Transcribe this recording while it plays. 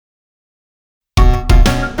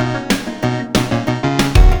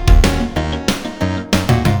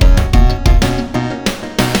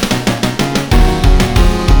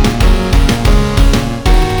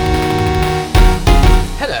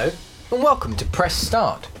welcome to Press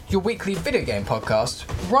Start, your weekly video game podcast,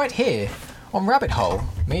 right here on Rabbit Hole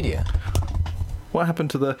Media. What happened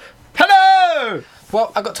to the hello?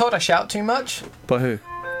 Well, I got told I shout too much. By who?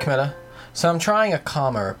 Camilla. So I'm trying a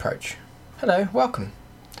calmer approach. Hello, welcome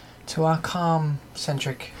to our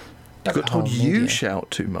calm-centric I got told you shout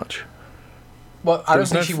too much. Well, I don't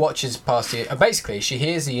think she watches past the... Basically, she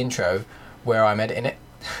hears the intro where I'm editing it.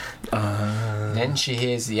 Then she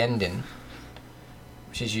hears the ending,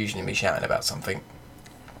 which is usually me shouting about something.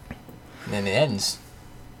 And then it ends.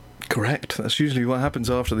 Correct. That's usually what happens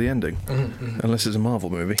after the ending. Unless it's a Marvel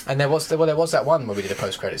movie. And there was that one where we did a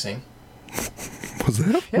post-credit scene. Was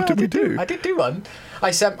there? Yeah, What did we do? I did do one.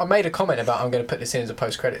 I made a comment about I'm going to put this in as a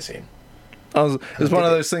post-credit scene. It's one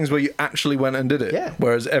of those things where you actually went and did it. Yeah.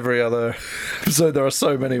 Whereas every other episode, there are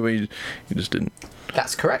so many where you just didn't.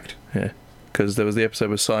 That's correct. Yeah. Because there was the episode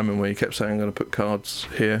with Simon where you kept saying, I'm going to put cards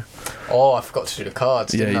here. Oh, I forgot to do the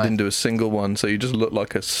cards, Yeah, didn't you I? didn't do a single one, so you just looked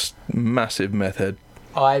like a massive meth head.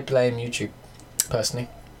 I blame YouTube, personally.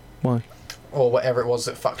 Why? Or whatever it was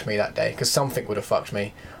that fucked me that day, because something would have fucked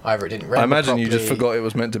me. Either it didn't render I imagine properly, you just forgot it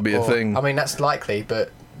was meant to be a thing. I mean, that's likely,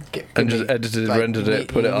 but... Just edited, rendered it,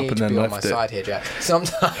 put it up, and then left it. You need to be on my side here, Jack.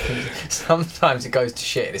 Sometimes it goes to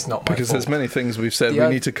shit and it's not my Because fault. there's many things we've said, we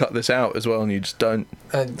need to cut this out as well, and you just don't.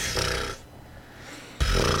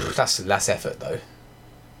 That's effort, though.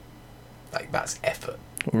 Like, that's effort.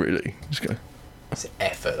 Really? Just go. It's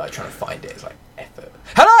effort, like trying to find it. It's like effort.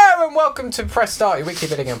 Hello and welcome to Press Start, your weekly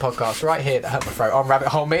video game podcast, right here at the Hurt My Throat on Rabbit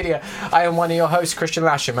Hole Media. I am one of your hosts, Christian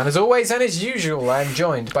Lasham, and as always and as usual, I am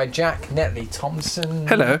joined by Jack Netley Thompson.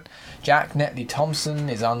 Hello. Jack Netley Thompson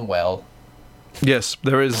is unwell. Yes,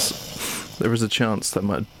 there is a chance that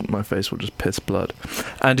my face will just piss blood.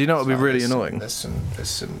 And you know what would be really annoying? There's some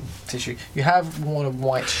tissue. You have worn a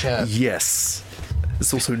white shirt. Yes.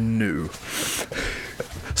 It's also new.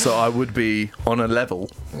 So I would be, on a level,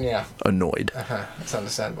 annoyed. That's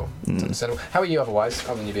understandable. It's understandable. How are you otherwise,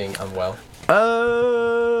 other than you being unwell?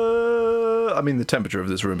 I mean, the temperature of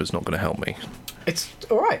this room is not going to help me. It's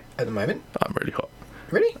alright at the moment. I'm really hot.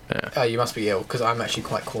 Really? Yeah. Oh, you must be ill, because I'm actually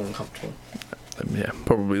quite cool and comfortable. Yeah,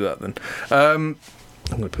 probably that then. I'm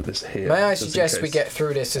going to put this here. May I suggest we get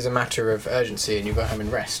through this as a matter of urgency and you go home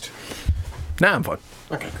and rest? Nah, I'm fine.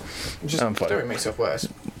 Okay, cool. Just I'm fine. don't make myself worse.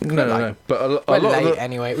 No. But a we're lot late of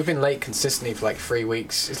anyway. We've been late consistently for like 3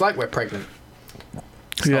 weeks. It's like we're pregnant.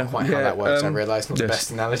 It's Yeah, not quite how that works, I realise. Not the yes.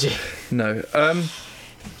 best analogy. No.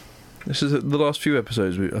 This is the last few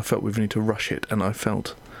episodes. I felt we need to rush it, and I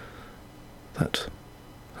felt that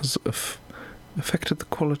has affected the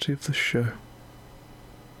quality of the show.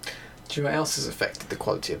 Do you know what else has affected the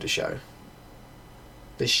quality of the show?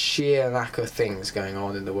 The sheer lack of things going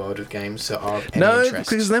on in the world of games that are of any interest.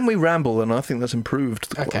 Because then we ramble, and I think that's improved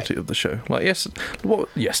the quality of the show. Like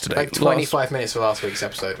yesterday? Like 25 minutes of last week's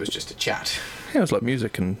episode was just a chat. Yeah, it was like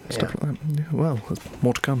music and stuff like that. Yeah, well, there's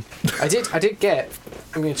more to come. I did get...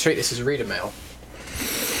 I'm going to treat this as reader mail.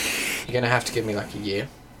 You're going to have to give me like a year.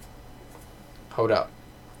 Hold up.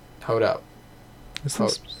 Is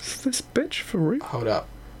this bitch for real? Hold up.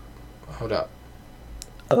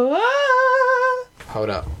 Hold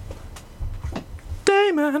up.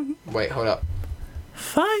 Dayman. Wait, hold up.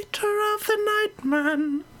 Fighter of the night,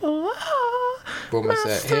 man. We're almost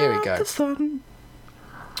there. Here we go. The sun.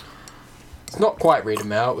 It's not quite reader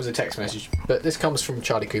mail, it was a text message, but this comes from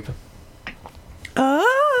Charlie Cooper.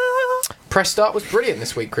 Press Start was brilliant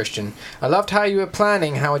this week, Christian. I loved how you were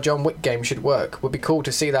planning how a John Wick game should work. Would be cool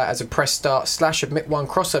to see that as a Press Start / Admit One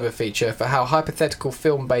crossover feature for how hypothetical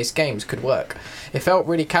film-based games could work. It felt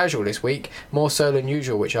really casual this week, more so than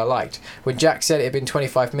usual, which I liked. When Jack said it had been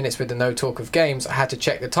 25 minutes with the no talk of games, I had to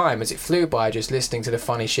check the time as it flew by just listening to the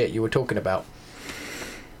funny shit you were talking about.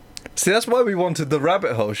 See, that's why we wanted the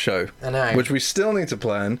Rabbit Hole show. I know. Which we still need to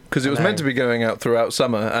plan, because it was meant to be going out throughout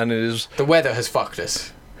summer, and it is... The weather has fucked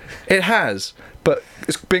us. It has, but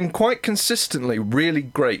it's been quite consistently really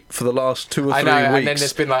great for the last 2 or 3 weeks. I know, and then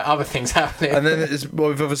there's been like other things happening. And then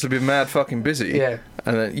we've obviously been mad fucking busy. Yeah.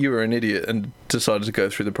 And then you were an idiot and decided to go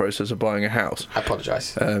through the process of buying a house. I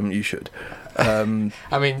apologise. You should. I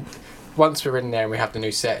mean, once we're in there and we have the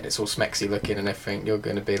new set and it's all smexy looking and everything, you're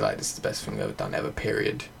going to be like, this is the best thing I've ever done ever,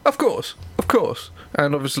 period. Of course.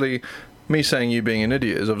 And obviously, me saying you being an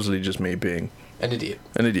idiot is obviously just me being... An idiot.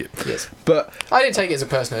 Yes. But... I didn't take it as a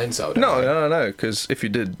personal insult. No, because if you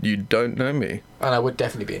did, you don't know me. And I would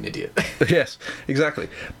definitely be an idiot. Yes, exactly.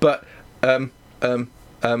 But,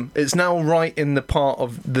 it's now right in the part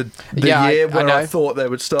of the year where I thought they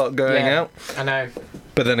would start going out. I know.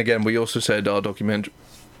 But then again, we also said our documentary...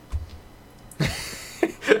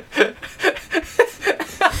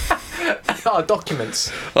 Our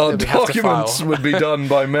documents. Our that we have to documents file. would be done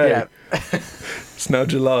by May. Yeah. It's now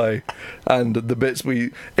July, and the bits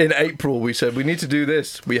in April we said we need to do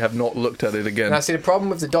this. We have not looked at it again. Now, see, the problem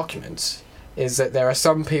with the documents is that there are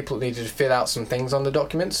some people that needed to fill out some things on the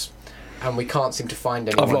documents, and we can't seem to find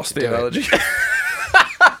anyone. I've lost to the do it. analogy.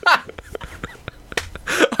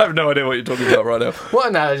 I have no idea what you're talking about right now. What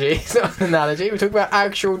analogy? It's not an analogy. We're talking about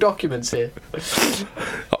actual documents here.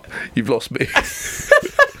 You've lost me.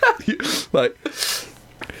 Like,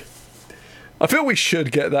 I feel we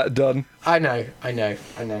should get that done. I know.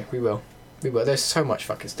 We will. There's so much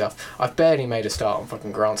fucking stuff. I've barely made a start on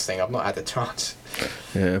fucking Grant's thing. I've not had the chance.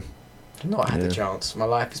 Yeah. I've not had the chance. My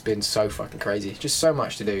life has been so fucking crazy. Just so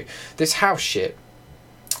much to do. This house shit.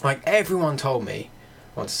 Like, everyone told me.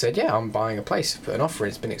 Once I said, yeah, I'm buying a place. Put an offer in.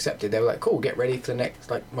 It's been accepted. They were like, cool, get ready for the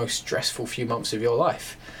next, like, most stressful few months of your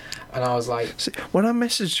life. And I was like... See, when I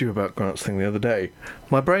messaged you about Grant's thing the other day,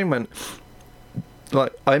 my brain went...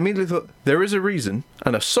 Like, I immediately thought, there is a reason,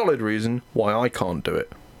 and a solid reason, why I can't do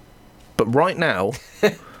it. But right now...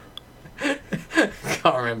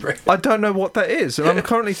 Can't remember it. I don't know what that is, and I'm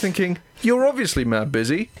currently thinking, you're obviously mad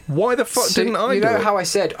busy. Why the fuck didn't I do it? You know how I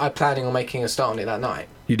said I'm planning on making a start on it that night?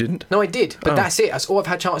 You didn't? No, I did, but Oh. that's it. That's all I've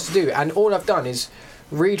had a chance to do. And all I've done is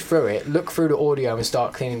read through it, look through the audio and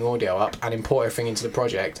start cleaning the audio up and import everything into the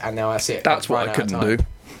project, and now that's it. That's I've what run I out of couldn't time. do.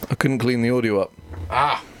 I couldn't clean the audio up.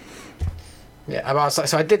 Ah. Yeah, I was like,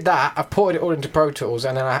 so I did that. I've ported it all into Pro Tools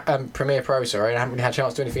and then Premiere Pro, sorry, and I haven't really had a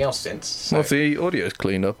chance to do anything else since. So. Well, if the audio's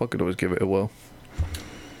cleaned up, I could always give it a whirl.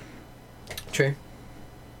 True.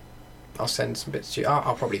 I'll send some bits to you.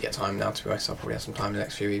 I'll probably get time now, to be honest. I'll probably have some time in the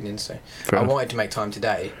next few evenings. So Fair I enough. wanted to make time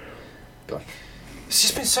today. But like, it's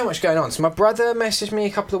just been so much going on. So my brother messaged me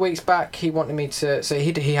a couple of weeks back. He wanted me to... So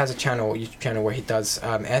he has a YouTube channel where he does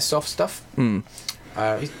airsoft stuff. Mm.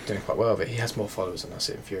 He's doing quite well with it. He has more followers than us.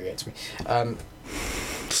 It infuriates me.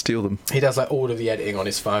 Steal them. He does like all of the editing on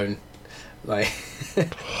his phone. Like...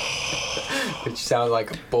 which sounds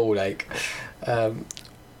like a ball ache.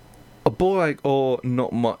 A ball ache or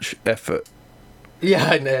not much effort.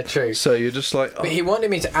 Yeah, no, true. So you're just like... But he wanted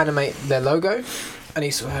me to animate their logo, and he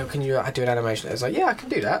said, "Oh, can you do an animation?" I was like, "Yeah, I can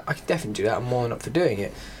do that. I can definitely do that. I'm more than up for doing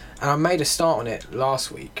it." And I made a start on it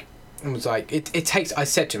last week, and was like, "It takes." I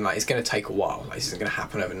said to him, like, "It's going to take a while. Like, this isn't going to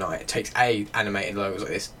happen overnight. It takes animating logos like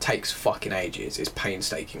this takes fucking ages. It's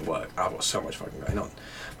painstaking work. I've got so much fucking going on."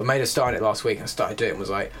 But I made a start on it last week, and I started doing it, and was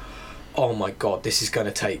like, "Oh my god, this is going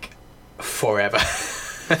to take forever."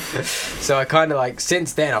 So I kind of like,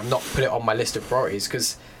 since then I've not put it on my list of priorities,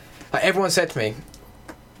 because like everyone said to me,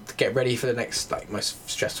 get ready for the next like most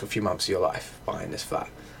stressful few months of your life buying this flat,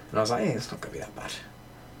 and I was like, hey, it's not gonna be that bad.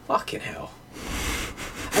 Fucking hell.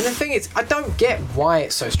 And the thing is, I don't get why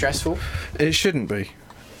it's so stressful, It shouldn't be.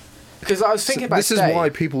 because I was thinking about This is today, why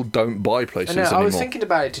people don't buy places I anymore. was thinking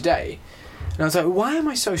about it today, and I was like, why am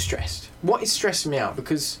I so stressed? What is stressing me out?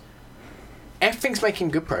 Because everything's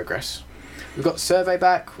making good progress. We got the survey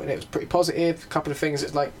back, and it was pretty positive. A couple of things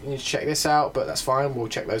that's like, you need to check this out, but that's fine. We'll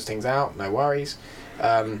check those things out. No worries.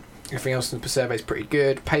 Everything else in the survey is pretty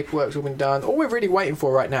good. Paperwork's all been done. All we're really waiting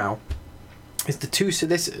for right now is the two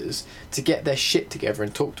solicitors to get their shit together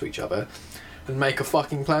and talk to each other and make a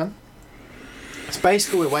fucking plan. That's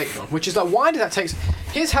basically what we're waiting on. Which is like, why did that take...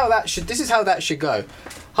 This is how that should go.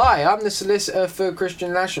 Hi, I'm the solicitor for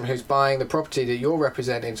Christian Lasham, who's buying the property that you're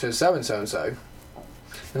representing to so-and-so and so.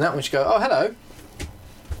 And that one should go, oh, hello.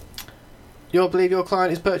 You believe your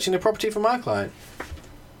client is purchasing the property from my client?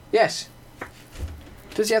 Yes.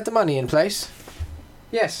 Does he have the money in place?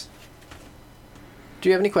 Yes. Do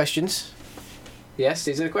you have any questions? Yes,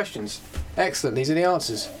 these are the questions. Excellent, these are the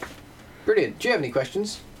answers. Brilliant. Do you have any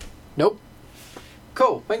questions? Nope.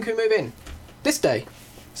 Cool, when can we move in? This day.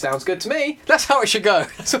 Sounds good to me. That's how it should go.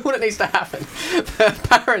 That's all that needs to happen. But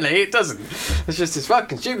apparently it doesn't. It's just this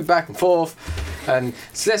fucking stupid back and forth. And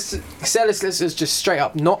seller solicitors just straight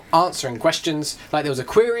up not answering questions. Like there was a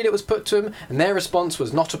query that was put to them and their response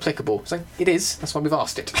was not applicable. It's like, it is. That's why we've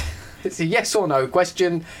asked it. It's a yes or no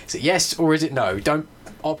question. Is it yes or is it no? Don't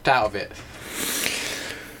opt out of it.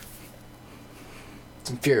 It's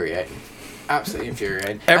infuriating. Absolutely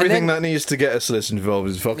infuriating. Everything And then- that needs to get a solicitor involved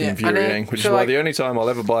is fucking Yeah, and then- infuriating, which is so, why like- the only time I'll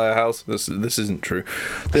ever buy a house, this isn't true,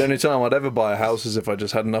 the only time I'd ever buy a house is if I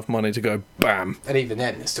just had enough money to go BAM. And even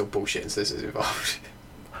then, there's still bullshit and solicitors involved.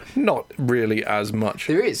 Not really as much.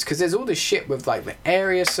 There is, because there's all this shit with like the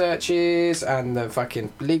area searches and the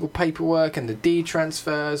fucking legal paperwork and the deed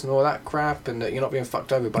transfers and all that crap, and that you're not being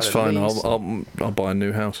fucked over by It's the fine, lease. I'll buy a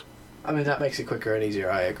new house. I mean, that makes it quicker and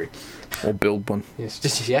easier, I agree. Or build one. Yes,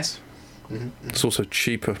 just yes. Mm-hmm. It's also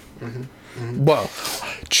cheaper. Mm-hmm. Mm-hmm. Well,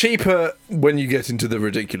 cheaper when you get into the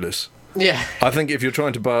ridiculous. Yeah. I think if you're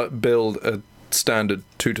trying to build a standard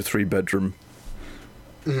 2 to 3 bedroom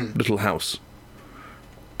little house,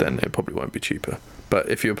 then it probably won't be cheaper. But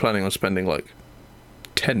if you're planning on spending like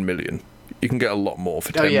 10 million, you can get a lot more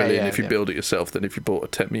for 10 million if you build it yourself than if you bought a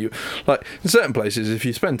 10 million. Like in certain places, if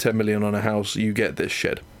you spend 10 million on a house, you get this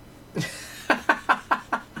shed.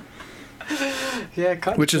 Yeah,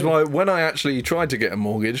 kind Which is why when I actually tried to get a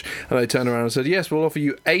mortgage and they turned around and said, yes, we'll offer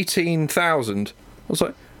you 18,000, I was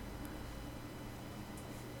like,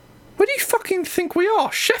 where do you fucking think we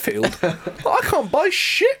are? Sheffield? I can't buy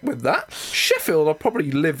shit with that. Sheffield, I'll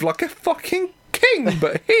probably live like a fucking king,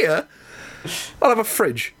 but here, I'll have a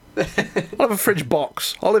fridge. I'll have a fridge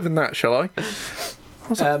box. I'll live in that, shall I?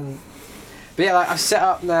 But yeah, like I've set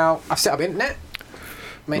up internet.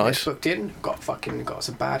 Maintenance booked in. Got us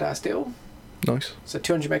a badass deal. Nice. So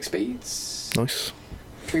 200 meg speeds. Nice.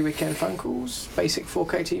 3 weekend phone calls. Basic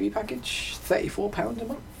 4K TV package. £34 a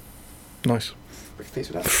month. Nice. Pretty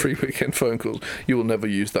pleased with that. 3 weekend phone calls. You will never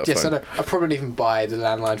use that phone. Yes, I know. I probably even buy the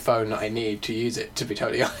landline phone that I need to use it, to be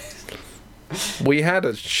totally honest. We had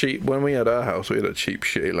a cheap, when we had our house, we had a cheap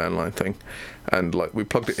shitty landline thing, and like we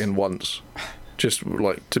plugged it in once, just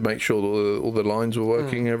like to make sure that all the lines were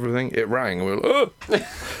working and everything. It rang, and we were like,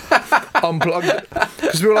 oh! Unplugged it.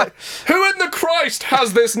 Because we were like, who in the Christ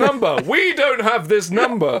has this number? We don't have this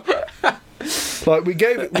number. Like we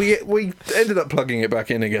ended up plugging it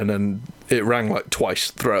back in again, and it rang like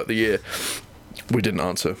twice throughout the year. We didn't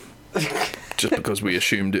answer. Just because we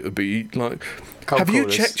assumed it would be like, have you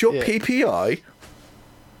checked your PPI?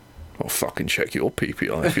 Well, fucking check your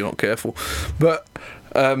PPI if you're not careful. But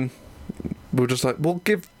we're just like, we'll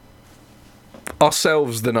give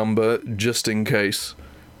ourselves the number just in case.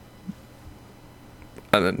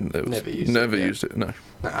 And then it was never used it. No.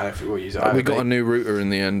 I don't think we'll use it. We got a new router in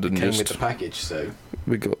the end, and came just with the package, so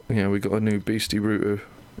we got a new beastie router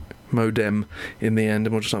modem in the end,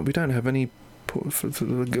 and we're just like, we don't have any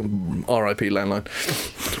RIP landline.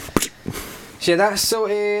 So yeah, that's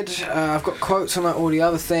sorted. I've got quotes on like all the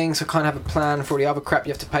other things. I kind of have a plan for all the other crap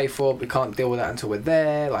you have to pay for, but we can't deal with that until we're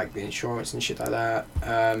there, like the insurance and shit like that.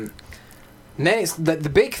 And then it's the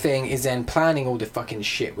big thing is then planning all the fucking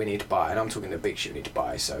shit we need to buy, and I'm talking the big shit we need to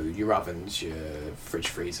buy. So your ovens, your fridge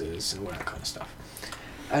freezers, and all that kind of stuff.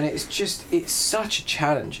 And it's such a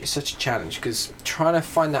challenge. It's such a challenge because trying to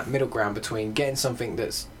find that middle ground between getting something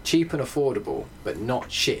that's cheap and affordable, but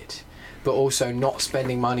not shit, but also not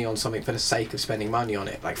spending money on something for the sake of spending money on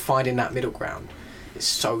it. Like finding that middle ground is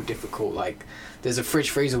so difficult. Like there's a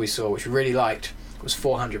fridge freezer we saw which we really liked. It was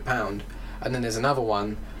 £400, and then there's another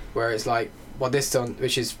one where it's like, well, this one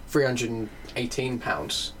which is £318,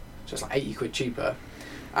 so it's like 80 quid cheaper.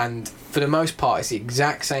 And for the most part, it's the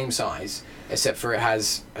exact same size, except for it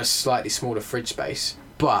has a slightly smaller fridge space,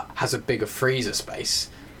 but has a bigger freezer space.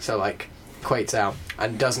 So like equates out,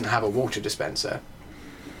 and doesn't have a water dispenser.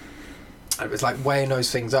 And it was like weighing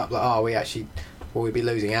those things up, like, oh, will we be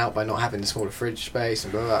losing out by not having the smaller fridge space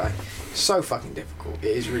and blah, blah, blah. So fucking difficult.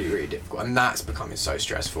 It is really, really difficult, and that's becoming so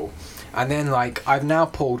stressful. And then like I've now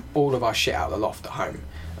pulled all of our shit out of the loft at home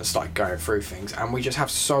and started going through things, and we just have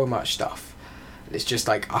so much stuff. It's just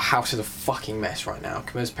like our house is a fucking mess right now.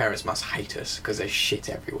 Camille's parents must hate us because there's shit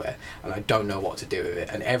everywhere, and I don't know what to do with it.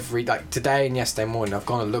 And today and yesterday morning, I've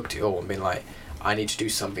gone and looked at it all and been like, I need to do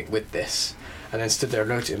something with this. And then stood there and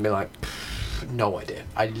looked at it and been like, no idea.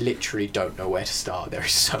 I literally don't know where to start. There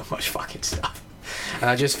is so much fucking stuff. And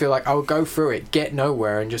I just feel like I will go through it, get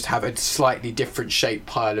nowhere, and just have a slightly different shaped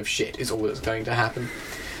pile of shit is all that's going to happen.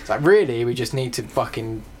 It's like, really, we just need to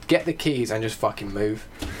fucking get the keys and just fucking move.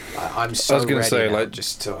 I'm so ready now,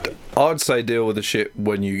 just to like... I'd say deal with the shit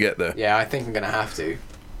when you get there. Yeah, I think I'm going to have to.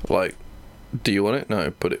 Like, do you want it?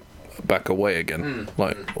 No, put it back away again.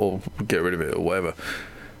 Or get rid of it or whatever.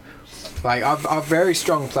 Like, our very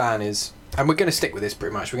strong plan is... And we're going to stick with this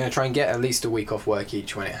pretty much. We're going to try and get at least a week off work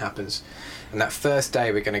each when it happens. And that first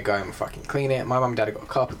day, we're going to go and fucking clean it. My mum and dad have got a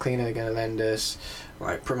carpet cleaner they're going to lend us.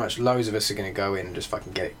 Like, pretty much loads of us are going to go in and just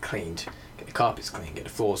fucking get it cleaned. Get the carpets cleaned, get the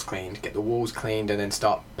floors cleaned, get the walls cleaned, and then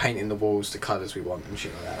start painting the walls the colours we want and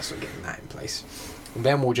shit like that. So getting that in place. And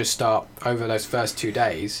then we'll just start, over those first 2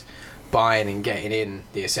 days, buying and getting in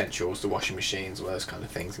the essentials, the washing machines, all those kind of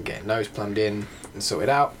things, and getting those plumbed in and sorted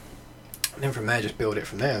out. And then from there, just build it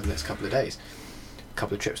from there the next couple of days. A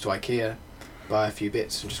couple of trips to IKEA, buy a few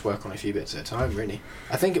bits, and just work on a few bits at a time, really.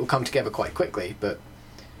 I think it will come together quite quickly, but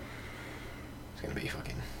it's going to be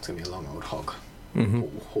a long old hog.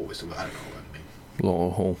 Mm-hmm. Haul is the word, I don't know what I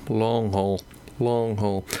mean. Long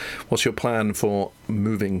haul. What's your plan for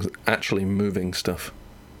actually moving stuff?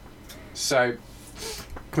 So,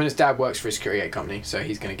 Camilla's dad works for a security aid company, so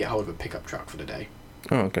he's going to get hold of a pickup truck for the day.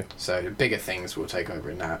 Oh, okay. So the bigger things will take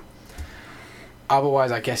over in that.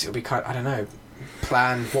 Otherwise, I guess it'll be I don't know,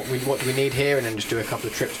 plan what do we need here, and then just do a couple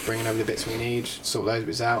of trips, bringing over the bits we need, sort those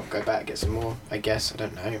bits out, go back, get some more. I guess I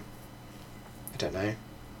don't know.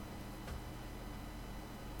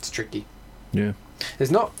 It's tricky. Yeah.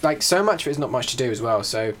 There's not so much of it's not much to do as well.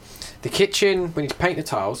 So the kitchen, we need to paint the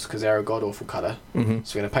tiles because they're a god awful colour. Mm-hmm.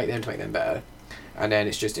 So we're gonna paint them to make them better, and then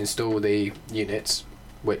it's just install the units,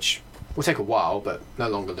 which will take a while, but no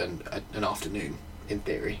longer than an afternoon in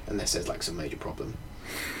theory, unless there's some major problem.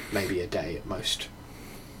 Maybe a day at most.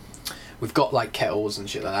 We've got kettles and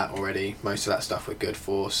shit like that already. Most of that stuff we're good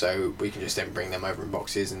for, so we can just then bring them over in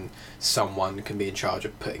boxes, and someone can be in charge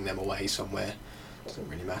of putting them away somewhere. Doesn't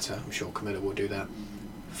really matter. I'm sure Camilla will do that.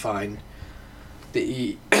 Fine.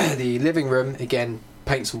 The living room, again,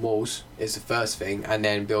 paint some walls is the first thing, and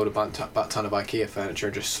then build a butt ton of IKEA furniture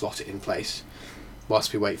and just slot it in place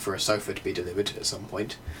whilst we wait for a sofa to be delivered at some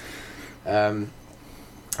point. And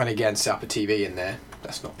again, set up a TV in there.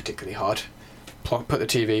 That's not particularly hard. Put the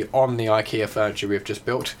TV on the IKEA furniture we've just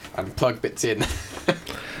built and plug bits in.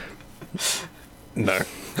 No,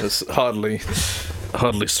 that's hardly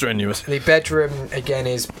strenuous. The bedroom, again,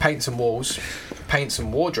 is paint some walls, paint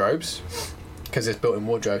some wardrobes, because there's built-in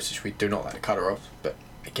wardrobes which we do not like the colour of, but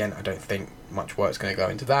again, I don't think much work's going to go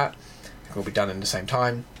into that. It will be done in the same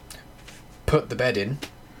time. Put the bed in,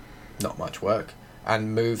 not much work,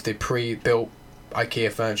 and move the pre-built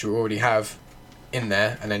IKEA furniture we already have in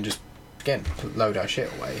there, and then just, again, load our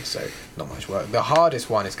shit away, so not much work. The hardest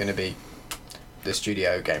one is going to be the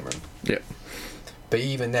studio game room. Yep. But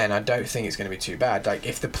even then, I don't think it's going to be too bad.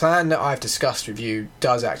 If the plan that I've discussed with you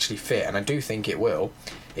does actually fit, and I do think it will,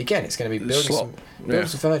 again, it's going to be building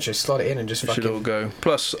some furniture, slot it in, and just should all go.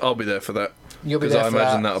 Plus, I'll be there for that. You'll be there for that. Because I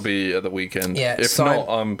imagine that'll be at the weekend. Yeah, if not,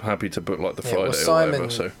 I'm happy to book the Friday or whatever.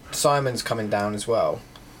 So Simon's coming down as well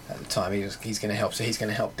at the time. He's going to help. So he's going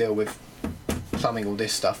to help deal with plumbing all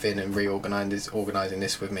this stuff in and organising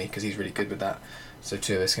this with me, because he's really good with that. So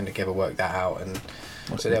two of us can together work that out, and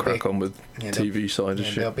so they'll crack on with TV side of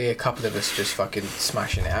shit. There'll be a couple of us just fucking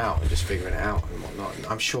smashing it out and just figuring it out and whatnot. And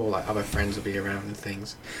I'm sure other friends will be around and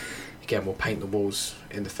things. Again, we'll paint the walls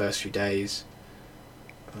in the first few days.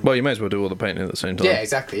 Well, you may as well do all the painting at the same time. Yeah,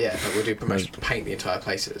 exactly. Yeah, but we'll do pretty much paint the entire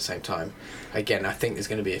place at the same time. Again, I think there's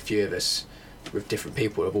going to be a few of us with different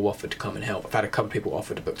people who have all offered to come and help. I've had a couple of people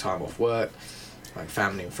offer to book time off work,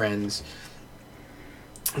 family and friends.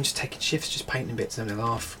 I'm just taking shifts, just painting bits and having a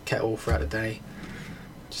laugh, kettle throughout the day.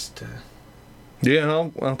 Just yeah,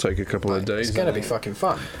 I'll take a couple of days. It's going to be fucking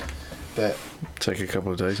fun, but take a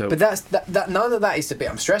couple of days. But that none of that is the bit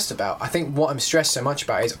I'm stressed about. I think what I'm stressed so much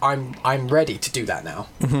about is I'm ready to do that now,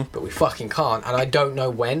 but we fucking can't, and I don't know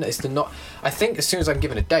when. I think as soon as I'm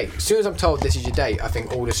given a date, as soon as I'm told this is your date, I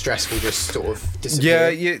think all the stress will just sort of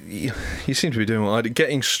disappear. Yeah, you seem to be doing well.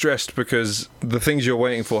 Getting stressed because the things you're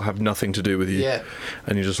waiting for have nothing to do with you. Yeah,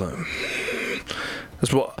 and you're just like,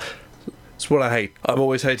 that's what I hate. I've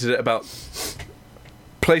always hated it about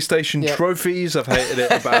PlayStation trophies. I've hated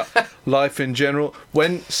it about life in general.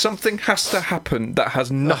 When something has to happen that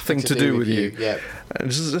has nothing to do with you. Yeah. And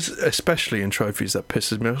this is especially in trophies that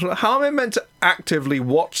pisses me off. How am I meant to actively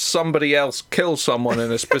watch somebody else kill someone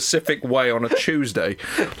in a specific way on a Tuesday?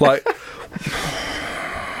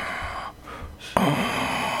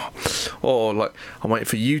 Or I'm waiting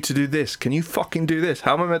for you to do this. Can you fucking do this?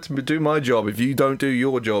 How am I meant to do my job if you don't do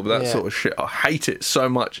your job? That sort of shit. I hate it so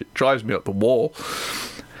much. It drives me up the wall.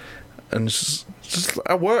 And just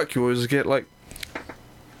at work, you always get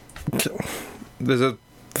there's a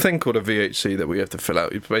thing called a VHC that we have to fill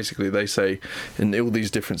out. Basically, they say in all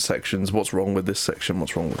these different sections, what's wrong with this section,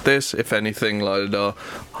 what's wrong with this, if anything,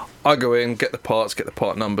 I go in, get the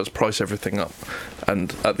part numbers, price everything up,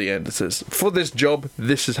 and at the end it says, for this job,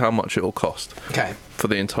 this is how much it'll cost. Okay. For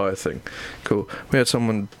the entire thing. Cool. We had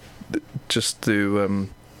someone just do,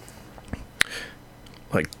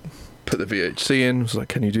 put the VHC in, was like,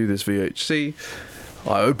 can you do this VHC?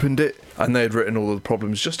 I opened it, and they had written all of the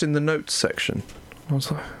problems just in the notes section. I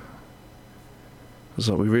was like,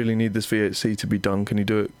 we really need this VHC to be done. Can you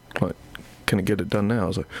do it? Can it get it done now? I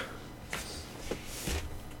was like,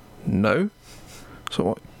 no. So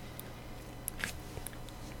what?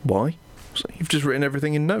 Why? So you've just written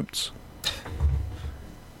everything in notes.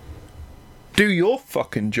 Do your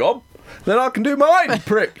fucking job, then I can do mine,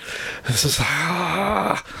 prick. It's just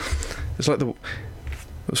it's like it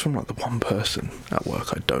was from the one person at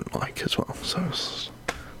work I don't like as well. So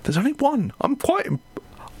there's only one. I'm proud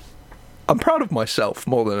of myself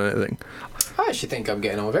more than anything. I actually think I'm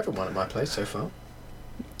getting on with everyone at my place so far.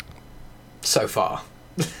 So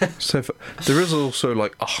there is also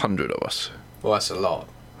 100 of us. Well, that's a lot.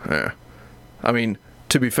 Yeah. I mean,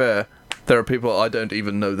 to be fair, there are people I don't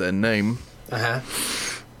even know their name. Uh-huh.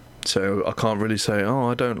 So I can't really say,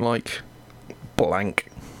 I don't like blank.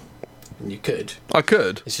 You could. I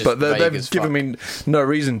could, It's just but vague they've as given fuck. me no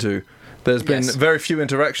reason to. There's been Yes. very few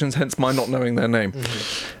interactions, hence my not knowing their name.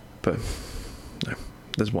 Mm-hmm. But, no,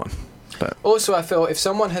 there's one. But Also, I feel if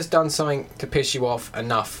someone has done something to piss you off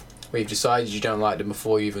enough, where you've decided you don't like them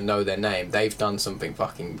before you even know their name, they've done something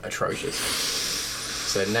fucking atrocious.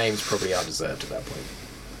 So their name's probably undeserved at that point.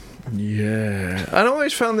 yeah. And I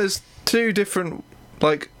always found there's two different,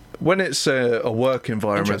 like, when it's a work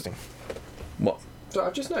environment. Interesting. What? So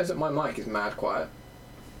I've just noticed that my mic is mad quiet.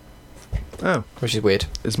 Oh, Which is weird.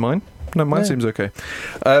 is mine? No, mine Yeah. seems okay.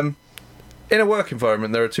 In a work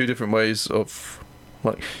environment, there are two different ways of,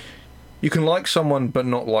 like, you can like someone but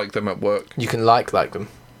not like them at work. You can like them.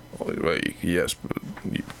 Well, yes, but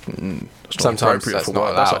it's not Sometimes appropriate that's for not work.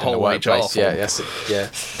 allowed That's a in the whole HR workplace. form. Yeah, yeah.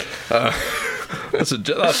 That's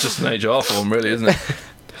just an HR form, really, isn't it?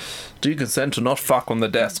 Do you consent to not fuck on the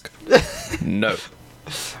desk? No.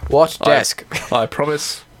 What desk? I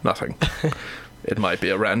promise nothing. It might be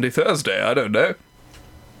a Randy Thursday, I don't know.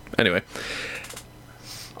 Anyway.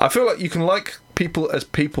 I feel like you can like people as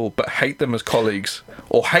people, but hate them as colleagues.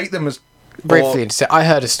 Or hate them as... Briefly, I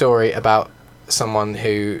heard a story about someone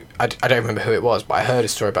who... I don't remember who it was, but I heard a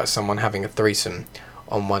story about someone having a threesome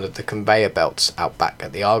on one of the conveyor belts out back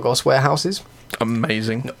at the Argos warehouses.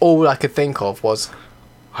 Amazing. All I could think of was,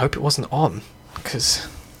 I hope it wasn't on, because...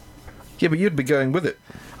 Yeah, but you'd be going with it.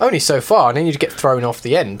 Only so far, and then you'd get thrown off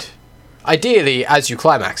the end. Ideally, as you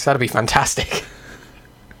climax, that'd be fantastic.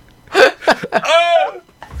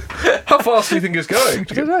 How fast do you think it's going?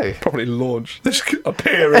 I don't know. Probably launch. Just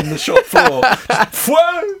appear in the shop floor.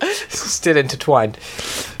 Whoa! Still intertwined.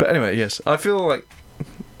 But anyway, yes, I feel like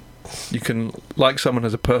you can like someone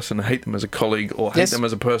as a person, hate them as a colleague, or hate Yes. them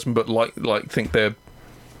as a person, but like think they're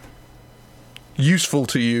useful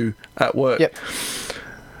to you at work. Yep.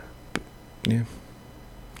 But, yeah.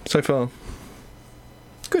 So far,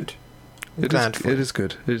 Good. I'm glad for it is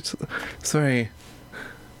good. It's very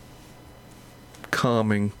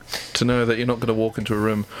calming to know that you're not going to walk into a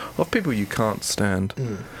room of people you can't stand,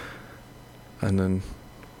 and then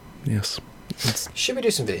yes, Should we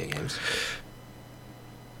do some video games?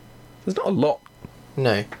 there's not a lot.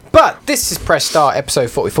 No. But this is Press Start, episode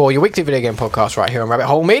 44, your weekly video game podcast right here on Rabbit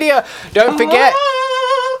Hole Media. Don't forget,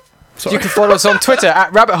 Sorry. you can follow us on Twitter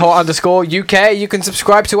at rabbithole_UK. You can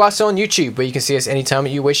subscribe to us on YouTube, where you can see us anytime that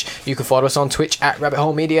you wish. You can follow us on Twitch at Rabbit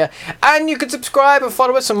Hole Media. And you can subscribe and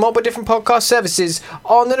follow us on multiple different podcast services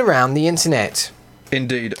on and around the internet.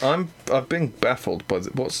 Indeed, I've been baffled by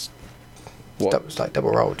what? That was like double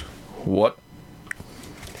rolled. What?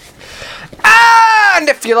 And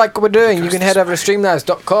if you like what we're doing, you can head over to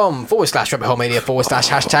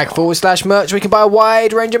streamlabs.com/rabbithole_media/hashtag/merch, where you can buy a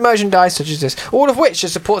wide range of merchandise such as this, all of which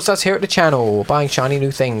just supports us here at the channel, buying shiny new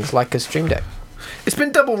things like a Stream Deck. It's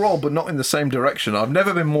been double rolled, but not in the same direction. I've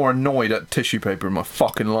never been more annoyed at tissue paper in my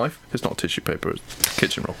fucking life. It's not tissue paper, it's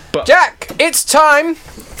kitchen roll. But Jack, it's time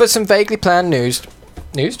for some vaguely planned news.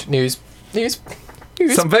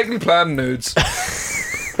 some vaguely planned nudes.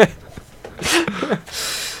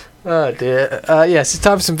 Oh dear. Yes, it's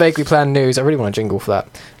time for some vaguely planned news. I really want a jingle for that.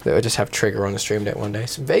 That would just have Trigger on the Stream Deck one day.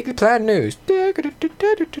 Some vaguely planned news.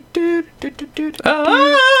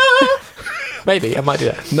 Maybe, I might do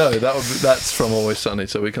that. No, that's from Always Sunny,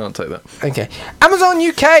 so we can't take that. Okay. Amazon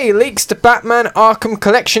UK leaks the Batman Arkham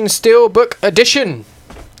Collection Steelbook Edition.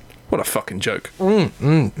 What a fucking joke.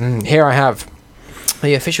 Here I have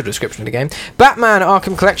the official description of the game. Batman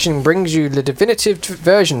Arkham Collection brings you the definitive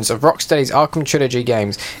versions of Rocksteady's Arkham Trilogy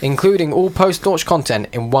games, including all post-launch content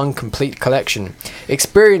in one complete collection.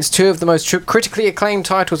 Experience two of the most critically acclaimed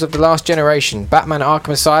titles of the last generation, Batman Arkham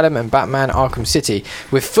Asylum and Batman Arkham City,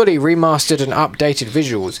 with fully remastered and updated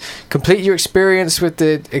visuals. Complete your experience with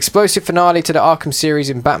the explosive finale to the Arkham series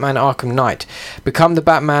in Batman Arkham Knight. Become the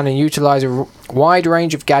Batman and utilize a wide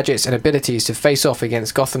range of gadgets and abilities to face off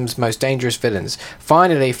against Gotham's most dangerous villains,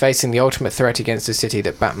 finally facing the ultimate threat against the city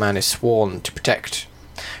that Batman is sworn to protect.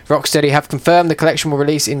 Rocksteady have confirmed the collection will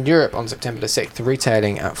release in Europe on September the 6th,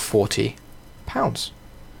 retailing at £40.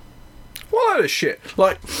 What a load of shit.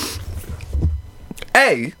 Like,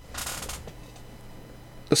 the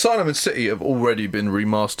Asylum and City have already been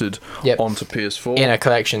remastered onto PS4. In a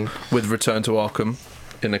collection. With Return to Arkham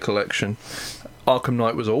in a collection. Arkham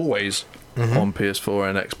Knight was always on PS4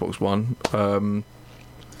 and Xbox One.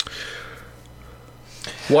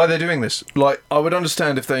 Why are they doing this? Like, I would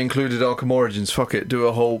understand if they included Arkham Origins. Fuck it, do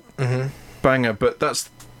a whole banger. But that's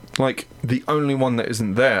like the only one that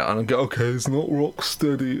isn't there. And I go, okay, it's not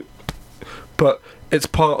Rocksteady. but it's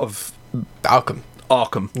part of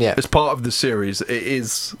Arkham. Yeah. It's part of the series. It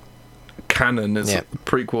is canon. It's Yeah. a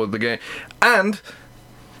prequel of the game. And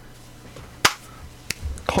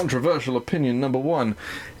controversial opinion number one,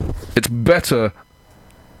 it's better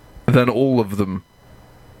than all of them.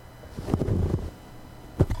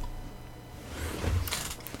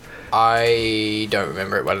 I don't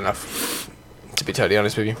remember it well enough, to be totally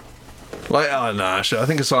honest with you. Like, oh no, actually, I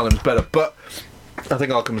think Asylum's better, but I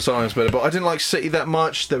think Arkham Asylum's better. But I didn't like City that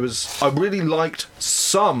much. I really liked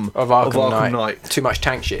some Of Arkham Knight. Too much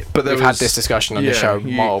tank shit. But we've had this discussion on the show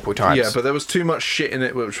multiple times. Yeah, but there was too much shit in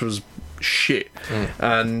it, which was shit.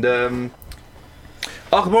 And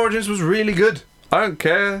Arkham Origins was really good. I don't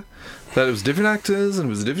care that it was different actors and it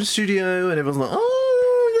was a different studio, and everyone's like,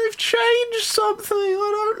 oh, they've changed something.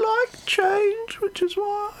 I don't like change, which is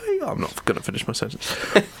why I'm not going to finish my sentence.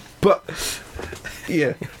 But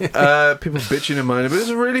yeah, people bitching and moaning, but it's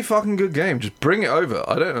a really fucking good game. Just bring it over.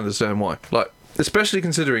 I don't understand why. Like, especially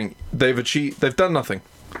considering they've done nothing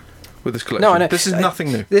with this collection. No, I know. This is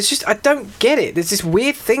nothing new. There's just, I don't get it. There's this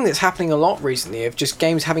weird thing that's happening a lot recently of just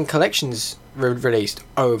games having collections released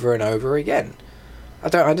over and over again. I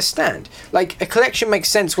don't understand. Like, a collection makes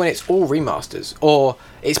sense when it's all remasters, or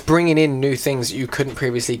it's bringing in new things that you couldn't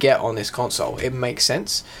previously get on this console. It makes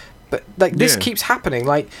sense. But, like, this keeps happening.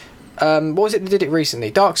 Like, what was it that did it recently?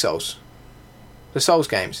 Dark Souls. The Souls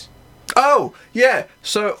games. Oh, yeah.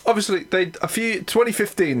 So, obviously,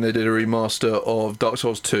 2015, they did a remaster of Dark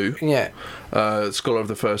Souls 2. Yeah. Scholar of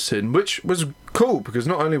the First Sin, which was cool, because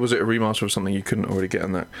not only was it a remaster of something you couldn't already get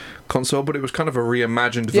on that console, but it was kind of a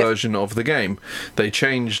reimagined version of the game. They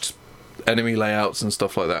changed enemy layouts and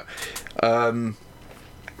stuff like that.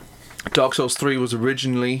 Dark Souls 3 was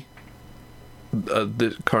originally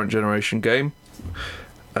the current generation game.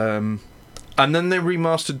 And then they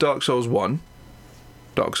remastered Dark Souls 1.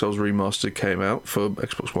 Dark Souls Remastered came out for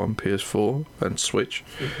Xbox One, PS4 and Switch.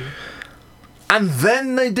 And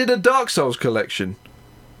then they did a Dark Souls collection.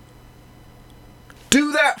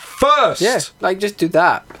 Do that first! Yeah, like, just do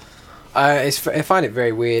that. I find it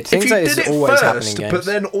very weird. Things like this are always happening in games. But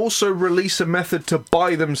then also release a method to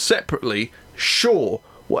buy them separately, sure,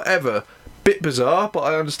 whatever. Bit bizarre, but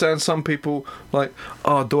I understand some people like,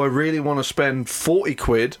 oh, do I really want to spend 40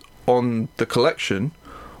 quid on the collection,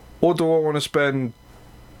 or do I want to spend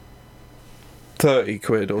 30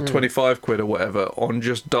 quid or 25 quid or whatever on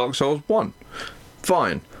just Dark Souls 1?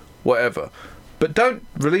 Fine, whatever. But don't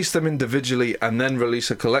release them individually and then release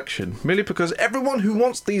a collection, merely because everyone who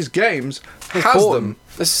wants these games has them.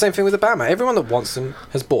 It's the same thing with the Batman. Everyone that wants them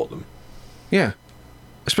has bought them. Yeah.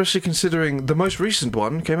 Especially considering the most recent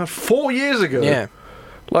one came out 4 years ago. Yeah.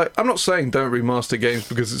 Like, I'm not saying don't remaster games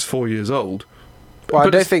because it's 4 years old. Well, I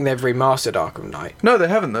don't think they've remastered Arkham Knight. No, they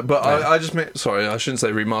haven't. But no. I just meant... Sorry, I shouldn't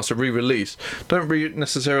say remaster, re-release. Don't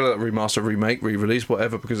necessarily remaster, remake, re-release,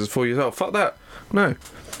 whatever, because it's 4 years old. Fuck that. No.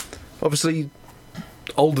 Obviously,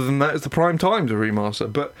 older than that is the prime time to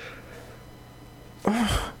remaster, but...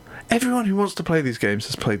 everyone who wants to play these games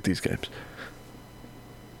has played these games.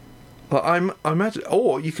 Like, I imagine...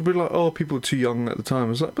 Or you could be like, oh, people were too young at the time. I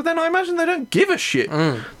was like, but then I imagine they don't give a shit.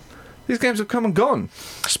 These games have come and gone.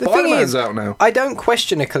 Spider-Man's out now. I don't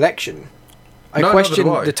question a collection. I question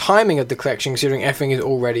the timing of the collection, considering everything is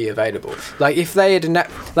already available. Like, if they had...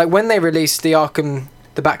 like, when they released the Arkham...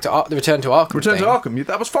 the Return to Arkham Return to Arkham,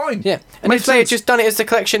 that was fine. Yeah. And if they had just done it as the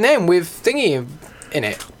collection then, with Thingy in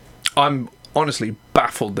it... I'm honestly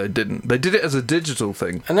baffled they didn't. They did it as a digital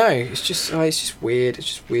thing. I know. It's just weird. It's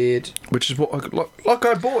just weird. Which is what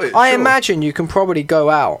I bought it. I imagine you can probably go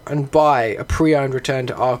out and buy a pre-owned Return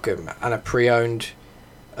to Arkham and a pre-owned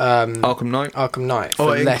Arkham Knight.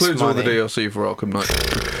 For it less includes money. all the DLC for Arkham Knight.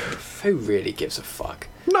 Who really gives a fuck?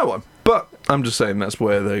 No one. But I'm just saying that's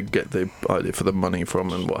where they get the idea for the money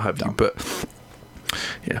from and what have you. But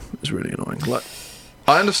yeah, it's really annoying. Like,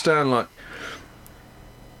 I understand, like,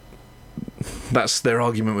 that's their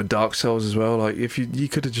argument with Dark Souls as well. Like, if you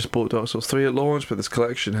could have just bought Dark Souls 3 at launch, but this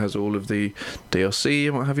collection has all of the DLC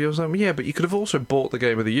and what have you or something. Yeah, but you could have also bought the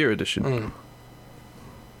Game of the Year edition,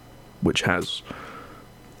 which has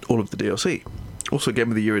all of the DLC. Also, Game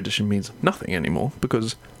of the Year edition means nothing anymore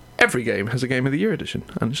because every game has a Game of the Year edition,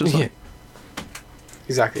 and it's just like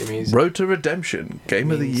exactly. It means Road to Redemption, Game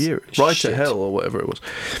of the Year, Ride to Hell, or whatever it was.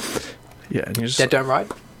 Yeah, and you just Dead Don't Ride.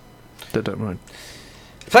 Dead Don't Ride.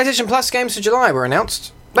 PlayStation Plus games for July were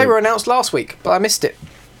announced. They were announced last week, but I missed it.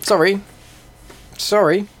 Sorry.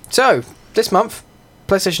 So, this month,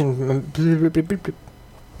 PlayStation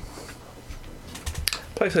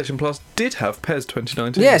Plus did have PES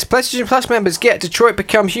 2019. Yes, PlayStation Plus members get Detroit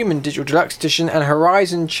Become Human Digital Deluxe Edition and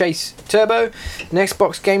Horizon Chase Turbo. And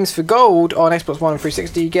Xbox Games for Gold on Xbox One and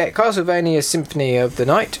 360 you get Castlevania Symphony of the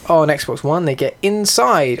Night. On Xbox One they get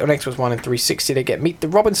Inside. On Xbox One and 360 they get Meet the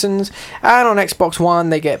Robinsons. And on Xbox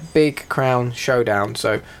One they get Big Crown Showdown.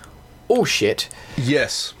 So, all shit.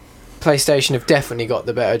 Yes. PlayStation have definitely got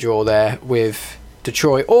the better draw there with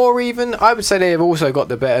Detroit, or even I would say they have also got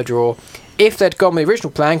the better draw if they'd gone with the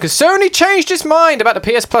original plan, because Sony changed its mind about the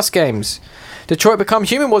PS Plus games. Detroit Become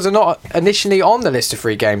Human was not initially on the list of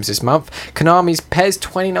free games this month. Konami's PES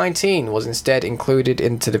 2019 was instead included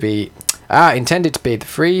intended to be the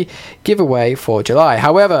free giveaway for July.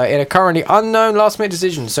 However, in a currently unknown last-minute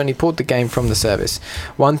decision, Sony pulled the game from the service.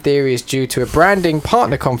 One theory is due to a branding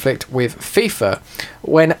partner conflict with FIFA.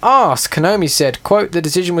 When asked, Konami said, quote, "The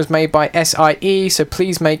decision was made by SIE, so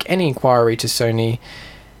please make any inquiry to Sony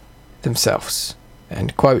themselves."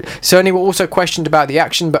 End quote. Sony were also questioned about the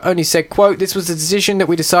action, but only said, quote, "This was a decision that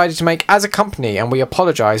we decided to make as a company, and we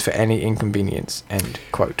apologise for any inconvenience." End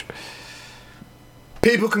quote.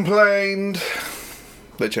 People complained.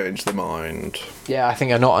 They changed their mind. Yeah, I think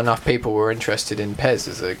not enough people were interested in PES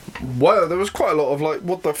as a... Well, there was quite a lot of like,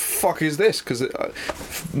 what the fuck is this? Because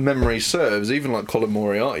memory serves, even like Colin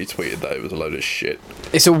Moriarty tweeted that it was a load of shit.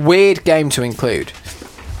 It's a weird game to include.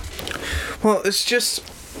 Well, it's just...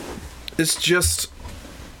 This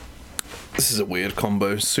is a weird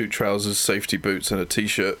combo. Suit trousers, safety boots and a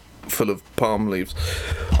t-shirt full of palm leaves.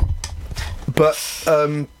 But,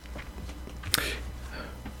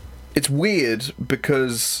 it's weird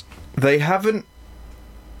because they've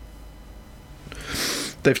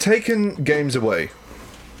taken games away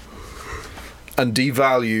and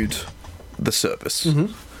devalued the service,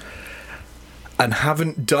 and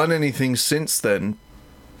haven't done anything since then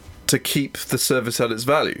to keep the service at its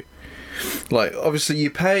value. Like, obviously you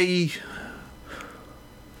pay...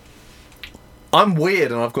 I'm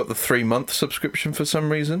weird and I've got the 3-month subscription for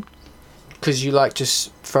some reason. Because you like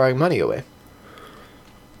just throwing money away.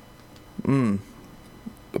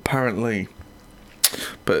 Apparently.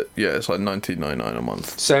 But yeah, it's like $19.99 a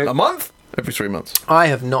month. So a month? Every 3 months. I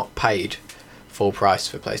have not paid full price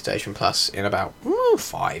for PlayStation Plus in about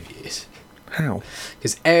 5 years. How?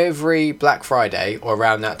 Because every Black Friday or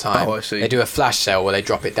around that time, I see. They do a flash sale where they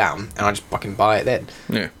drop it down, and I just fucking buy it then.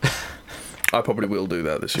 Yeah. I probably will do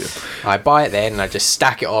that this year. I buy it then, and I just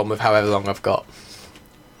stack it on with however long I've got.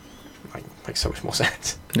 Like, makes so much more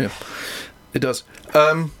sense. Yeah, it does.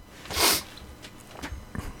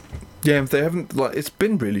 Yeah, they haven't, like, it's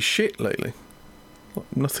been really shit lately.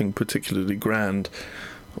 Like, nothing particularly grand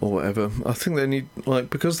or whatever. I think they need, like,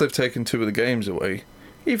 because they've taken 2 of the games away,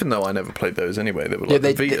 even though I never played those anyway, they were like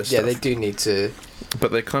the Vita stuff. Yeah, they do need to...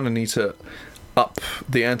 But they kind of need to up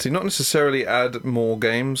the ante. Not necessarily add more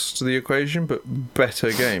games to the equation, but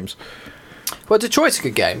better games. Well, Detroit's a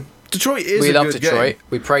good game. Detroit is we a love good Detroit. game.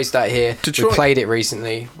 We praised that here. Detroit, we played it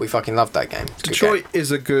recently. We fucking loved that game. It's Detroit good game.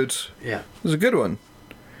 is a good... Yeah. It's a good one.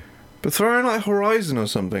 But throw in like Horizon or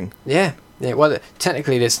something. Yeah. Well,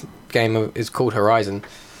 technically this game is called Horizon.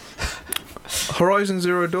 Horizon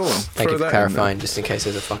Zero Dawn. Thank you for clarifying, just in case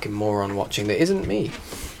there's a fucking moron watching that isn't me.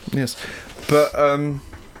 Yes. But,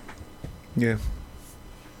 yeah.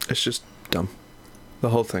 It's just dumb. The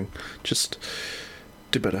whole thing. Just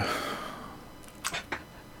do better.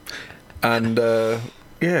 And,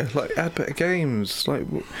 yeah, like, add better games. Like,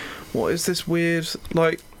 what is this weird,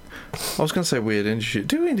 like, I was going to say weird indie shit.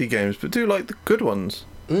 Do indie games, but do, like, the good ones.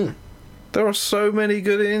 There are so many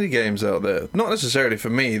good indie games out there. Not necessarily for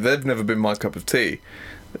me. They've never been my cup of tea.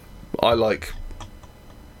 I like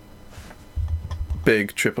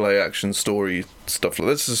big AAA action story stuff.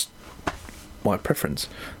 This is my preference.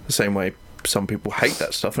 The same way some people hate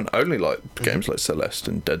that stuff and only like games like Celeste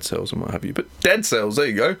and Dead Cells and what have you. But Dead Cells, there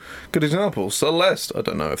you go. Good example. Celeste. I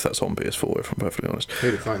don't know if that's on PS4, if I'm perfectly honest.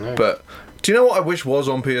 Who'd have known? But do you know what I wish was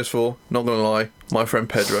on PS4? Not going to lie. My friend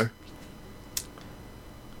Pedro.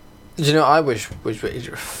 Do you know what I wish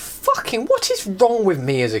fucking what is wrong with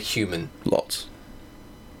me as a human? Lots.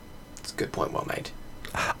 That's a good point, well made.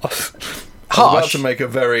 I was Harsh. about to make a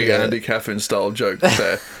very Yeah. Andy Caffin style joke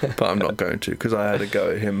there, but I'm not going to because I had a go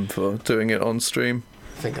at him for doing it on stream.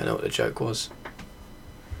 I think I know what the joke was.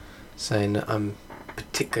 Saying that I'm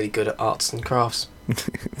particularly good at arts and crafts. I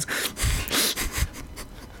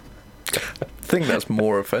think that's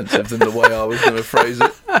more offensive than the way I was going to phrase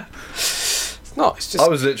it. It's not, it's just... I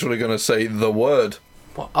was literally going to say the word.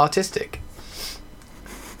 What, artistic?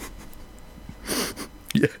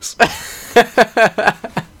 Yes.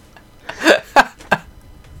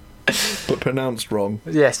 But pronounced wrong.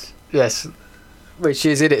 Yes, which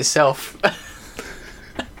is in itself.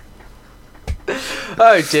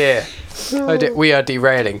 Oh dear. Oh dear. We are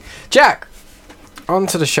derailing. Jack, on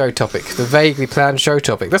to the show topic. The vaguely planned show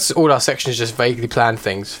topic. That's all our section is, just vaguely planned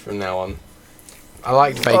things from now on. I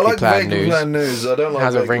like vaguely planned news. Planned news. I don't like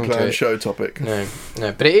Has a vaguely ring to planned it. show topic. No,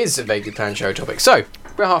 but it is a vaguely planned show topic. So,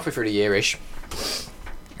 we're halfway through the year-ish.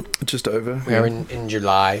 Just over. We are in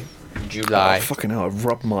July. Oh, fucking hell, I've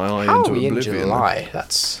rubbed my eye How into are we in oblivion. July?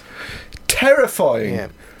 That's... Terrifying. Yeah.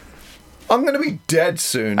 I'm going to be dead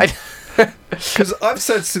soon. Because I've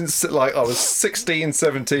said since like I was 16,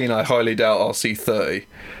 17, I highly doubt I'll see 30.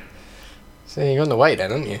 So you're on the way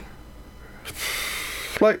then, aren't you?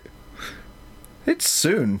 Like, it's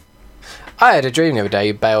soon. I had a dream the other day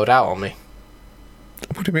you bailed out on me.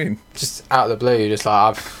 What do you mean? Just out of the blue, just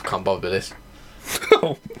like, I can't bother with this.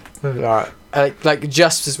 Like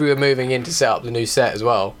just as we were moving in to set up the new set as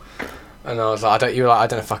well. And I was like, I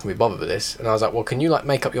don't fucking be bothered with this. And I was like, well, can you like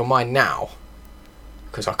make up your mind now?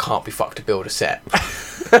 Because I can't be fucked to build a set.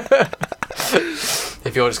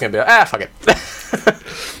 If you're just going to be like, fuck it.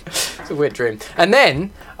 It's a weird dream. And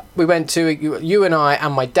then we went to, you and I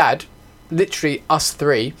and my dad, literally us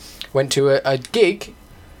three, went to a gig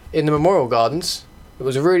in the Memorial Gardens. It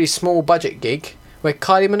was a really small budget gig where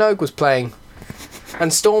Kylie Minogue was playing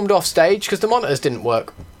and stormed off stage because the monitors didn't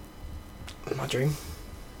work. My dream.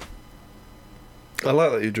 I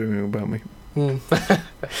like that you're dreaming about me.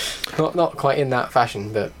 Not quite in that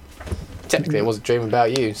fashion, but technically it was a dream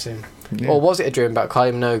about you. So. Yeah. Or was it a dream about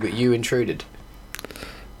Kylie Minogue that you intruded?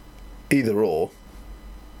 Either or.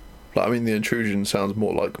 Like, I mean, the intrusion sounds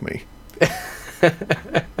more like me.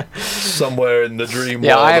 Somewhere in the dream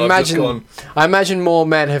Yeah, world, I imagine more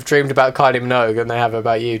men have dreamed about Kylie Minogue than they have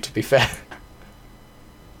about you, to be fair.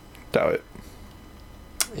 Doubt it.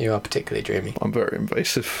 You are particularly dreamy. I'm very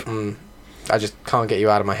invasive. I just can't get you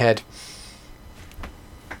out of my head.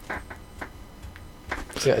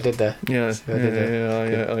 See what I did there? Yeah, See what I did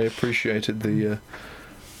there? I appreciated the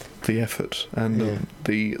effort and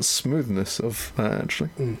the smoothness of that, actually.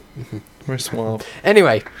 Very suave.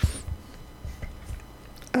 Anyway,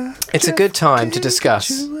 it's a good time to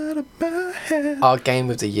discuss our game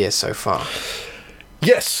of the year so far.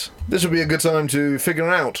 Yes, this would be a good time to figure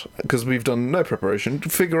out, because we've done no preparation, to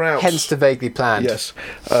figure out... Hence the vaguely planned. Yes.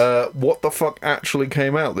 What the fuck actually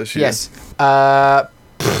came out this year? Yes.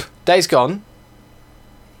 Days Gone.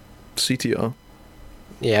 CTR.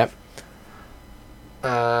 Yeah.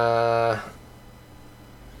 I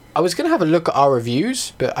was going to have a look at our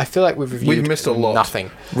reviews, but I feel like we've missed a lot. Nothing.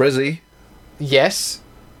 Resi? Yes.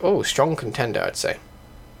 Oh, strong contender, I'd say.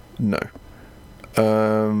 No.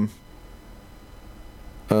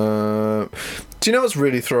 Do you know what's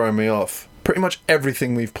really throwing me off? Pretty much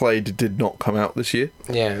everything we've played did not come out this year.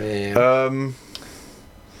 Yeah. That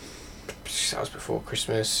was before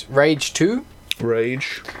Christmas. Rage 2.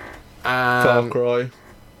 Rage. Far Cry.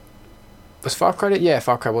 Was Far Cry? Yeah,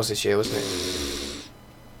 Far Cry was this year, wasn't it?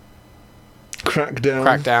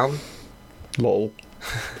 Crackdown. LOL.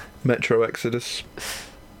 Metro Exodus.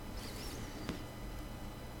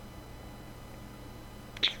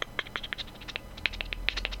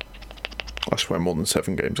 I swear more than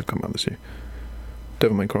 7 games have come out this year.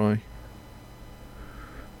 Devil May Cry.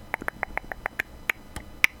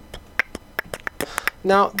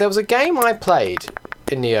 Now, there was a game I played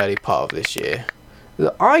in the early part of this year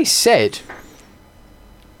that I said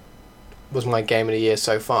was my game of the year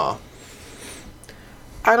so far.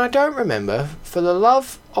 And I don't remember, for the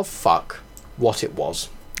love of fuck, what it was.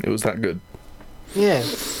 It was that good. Yeah.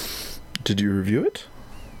 Did you review it?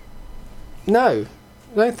 No,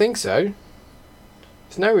 I don't think so.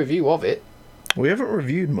 There's no review of it. We haven't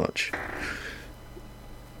reviewed much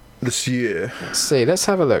this year. Let's see, let's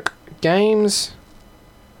have a look. Games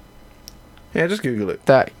Yeah, just Google it.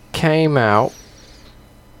 that came out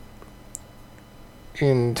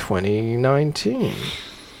in 2019.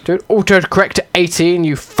 Dude, autocorrect to 18,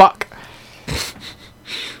 you fuck.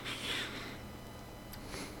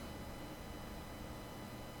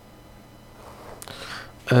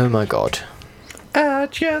 Oh my god. I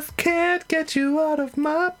just can't get you out of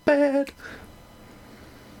my bed.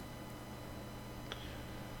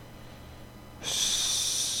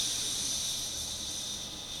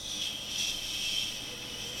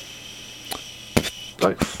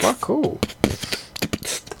 Like, fuck all.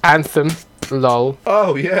 Anthem, lol.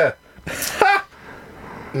 Oh, yeah.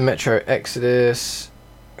 Metro Exodus,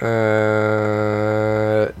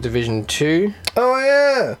 Division 2, Oh,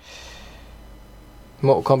 yeah.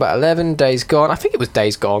 Mortal Kombat 11, Days Gone. I think it was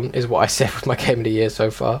Days Gone, is what I said was my game of the year so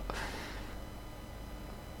far.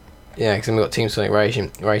 Yeah, because then we've got Team Sonic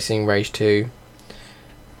Racing, Rage 2,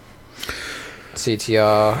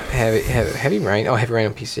 CTR, Heavy Rain. Oh, Heavy Rain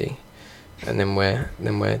on PC. and then we're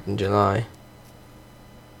in July.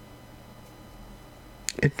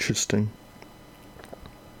 Interesting.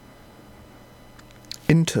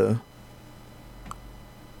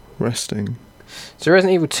 Resting. So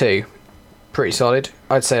Resident Evil 2, pretty solid.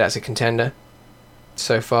 I'd say that's a contender.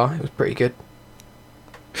 So far, it was pretty good.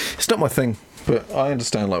 It's not my thing, but I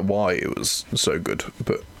understand like why it was so good.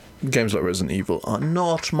 But games like Resident Evil are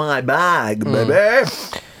not my bag, baby.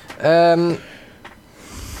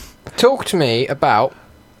 Talk to me about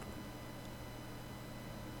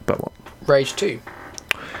what? Rage 2.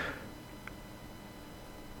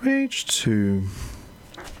 Rage 2.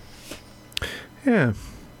 Yeah.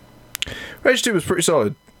 Rage 2 was pretty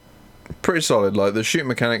solid. Pretty solid. Like, the shooting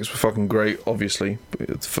mechanics were fucking great, obviously.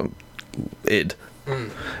 It's from id.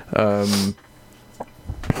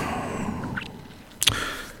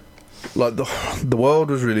 Like, the world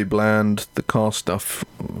was really bland. The car stuff,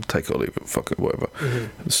 take it or leave it, fuck it, whatever.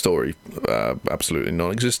 Mm-hmm. The story, absolutely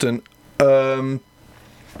non-existent. But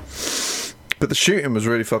the shooting was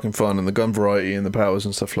really fucking fun, and the gun variety and the powers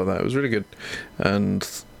and stuff like that, it was really good. And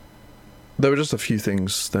there were just a few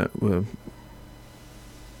things that were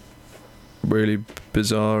really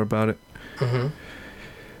bizarre about it. Mm-hmm.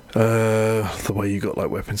 The way you got like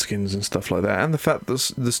weapon skins and stuff like that, and the fact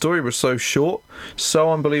that the story was so short,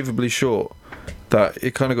 so unbelievably short, that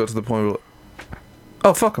it kind of got to the point where,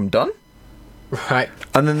 oh fuck, I'm done. Right.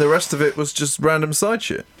 And then the rest of it was just random side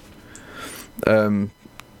shit.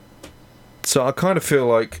 So I kind of feel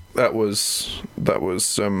like that was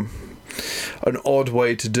an odd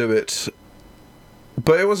way to do it,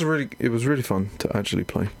 but it was really fun to actually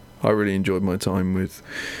play. I really enjoyed my time with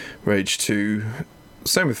Rage 2.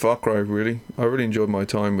 Same with Far Cry, really. I really enjoyed my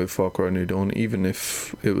time with Far Cry New Dawn, even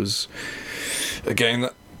if it was a game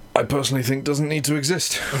that I personally think doesn't need to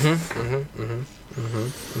exist.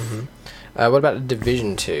 What about The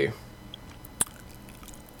Division 2?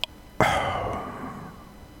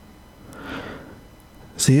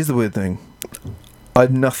 See, here's the weird thing. I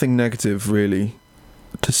had nothing negative, really,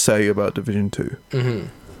 to say about Division 2. Mm-hmm.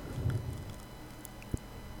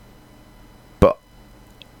 But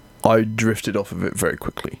I drifted off of it very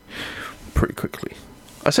quickly. Pretty quickly.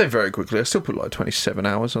 I say very quickly. I still put like 27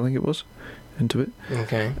 hours, I think it was, into it.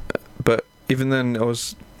 Okay. But even then,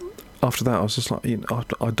 after that, I was just like,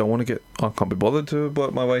 I don't want to I can't be bothered to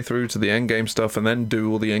work my way through to the end game stuff and then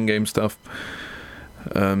do all the end game stuff.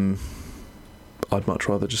 I'd much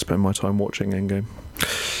rather just spend my time watching Endgame.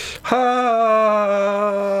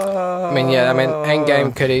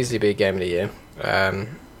 Endgame could easily be a game of the year.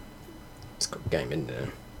 It's got a game in there.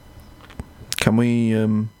 Can we?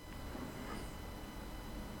 I'm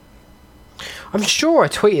sure I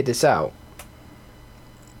tweeted this out.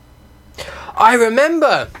 I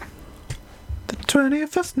remember! The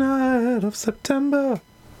 21st night of September.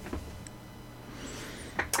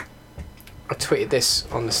 I tweeted this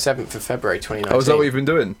on the 7th of February 2019. Oh, is that what you've been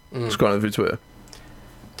doing? Scrolling through Twitter.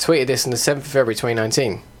 Tweeted this on the 7th of February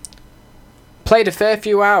 2019. Played a fair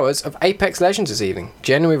few hours of Apex Legends this evening.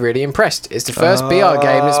 Genuinely really impressed. It's the first BR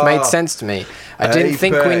game that's made sense to me. I didn't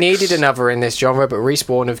think we needed another in this genre, but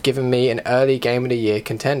Respawn have given me an early Game of the Year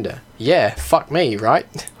contender. Yeah, fuck me,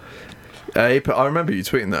 right? I remember you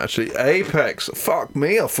tweeting that, actually. Apex. Fuck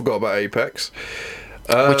me, I forgot about Apex.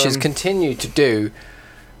 Which has continued to do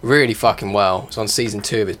really fucking well. It's on season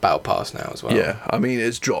 2 of its Battle Pass now as well. Yeah, I mean,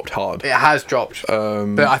 it's dropped hard. It has dropped.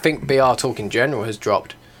 But I think BR Talk in general has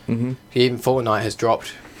dropped. Mm-hmm. Even Fortnite has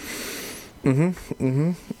dropped. We're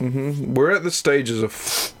at the stages of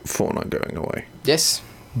Fortnite going away. Yes.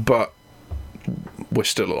 But we're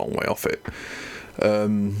still a long way off it.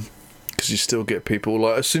 Because you still get people,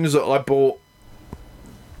 like, as soon as I bought,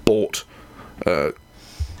 got a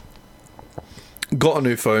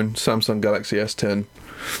new phone, Samsung Galaxy S10,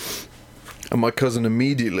 and my cousin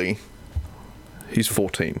immediately, he's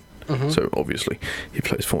 14, so obviously he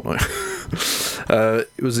plays Fortnite.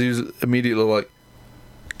 He was immediately like,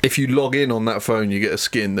 if you log in on that phone, you get a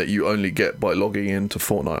skin that you only get by logging into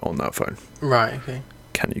Fortnite on that phone. Right, okay.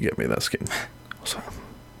 Can you get me that skin? I was like,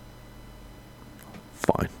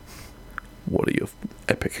 fine. What are your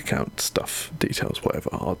Epic account stuff, details, whatever?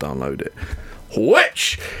 I'll download it.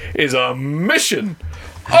 Which is a mission.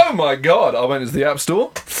 Oh my god! I went into the App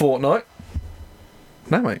Store, Fortnite.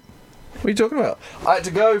 No, mate. What are you talking about? I had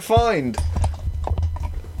to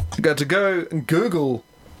go and Google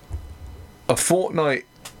a Fortnite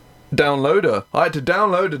downloader. I had to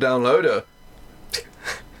download a downloader.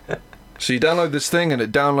 So you download this thing and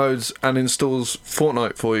it downloads and installs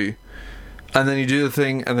Fortnite for you. And then you do the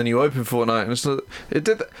thing, and then you open Fortnite, and it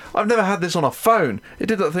did. I've never had this on a phone. It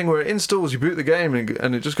did that thing where it installs. You boot the game,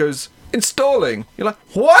 and it just goes installing. You're like,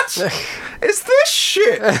 what is this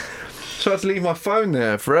shit? So I had to leave my phone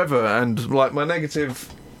there forever, and like my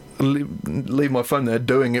negative, leave my phone there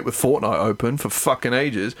doing it with Fortnite open for fucking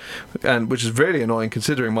ages, and which is really annoying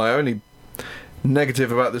considering my only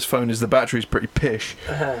negative about this phone is the battery's pretty pish.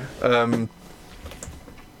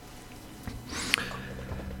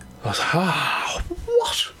 I was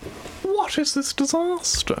like, what is this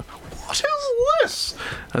disaster? What is this?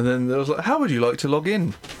 And then there was like, how would you like to log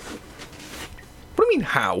in? What do you mean,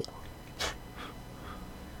 how?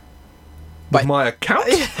 With my account?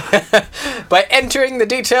 By entering the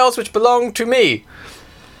details which belong to me.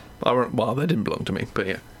 Well, they didn't belong to me, but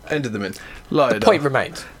yeah. Entered them in. Lied. The point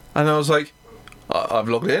remains. And I was like, I've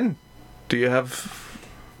logged in. Do you have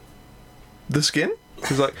the skin?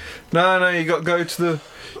 He's like, no, you got to go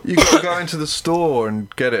into the store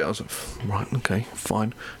and get it. I was like, right, okay,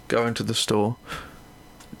 fine. Go into the store.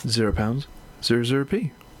 £0,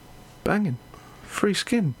 00p. Banging. Free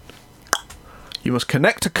skin. You must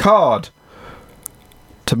connect a card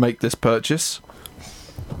to make this purchase.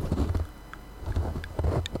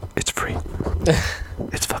 It's free.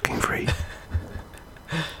 It's fucking free.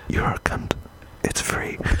 You're a cunt. It's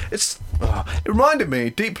free. It reminded me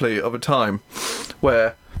deeply of a time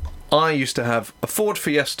where I used to have a Ford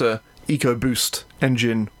Fiesta EcoBoost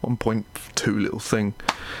engine, 1.2 little thing,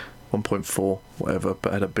 1.4, whatever,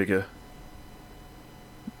 but had a bigger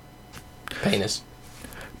penis.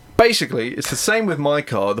 Basically, it's the same with my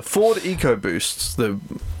car. The Ford EcoBoosts, the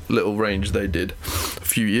little range they did a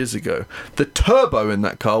few years ago, the turbo in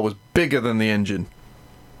that car was bigger than the engine.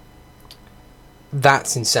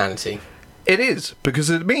 That's insanity. It is, because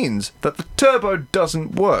it means that the turbo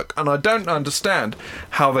doesn't work, and I don't understand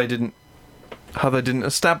how they didn't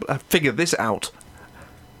figure this out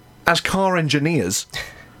as car engineers.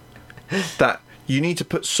 That you need to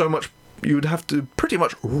put so much, you would have to pretty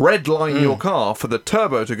much redline your car for the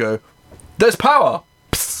turbo to go, there's power!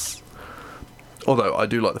 Psst. Although I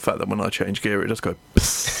do like the fact that when I change gear it does go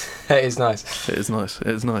psst. It is nice. It is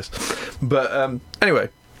nice. But anyway,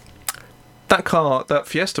 that car, that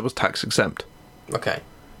Fiesta, was tax exempt. Okay.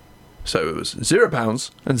 So it was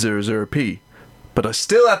 £0 and 00p. But I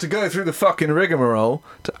still had to go through the fucking rigmarole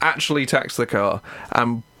to actually tax the car.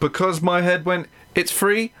 And because my head went, it's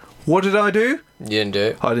free, what did I do? You didn't do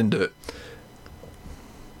it. I didn't do it.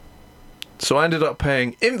 So I ended up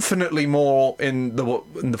paying infinitely more in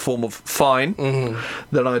the form of fine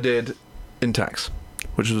than I did in tax,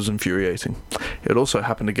 which was infuriating. It also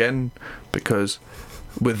happened again because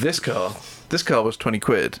with this car was 20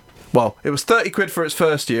 quid. Well, it was 30 quid for its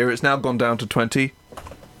first year. It's now gone down to 20.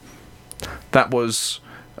 That was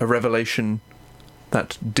a revelation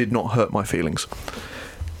that did not hurt my feelings.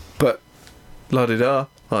 But, la-di-da,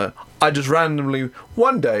 I just randomly,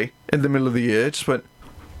 one day, in the middle of the year, just went,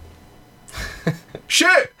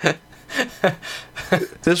 shit!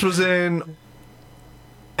 This was in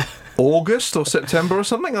August or September or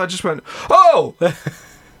something. I just went, oh!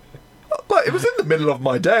 Like, it was in the middle of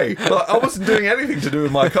my day. Like, I wasn't doing anything to do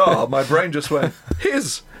with my car. My brain just went,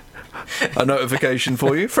 here's a notification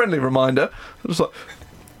for you, friendly reminder. I was like,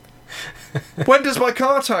 when does my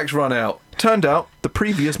car tax run out? Turned out the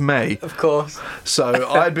previous May. Of course. So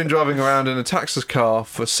I'd been driving around in a taxless car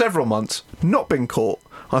for several months, not been caught.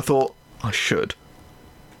 I thought I should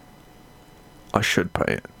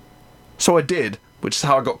pay it. So I did, which is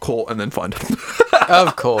how I got caught and then fined.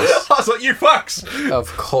 Of course. I was like, you fucks!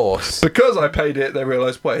 Of course. Because I paid it, they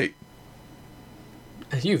realised, wait,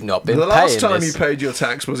 you've not been the paying last time this. you paid your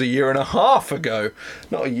tax was a year and a half ago,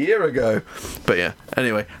 not a year ago. But yeah,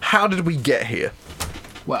 anyway, how did we get here?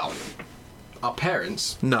 Well, our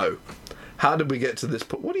parents. No. How did we get to this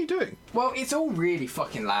point? What are you doing? Well, it's all really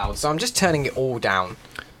fucking loud, so I'm just turning it all down.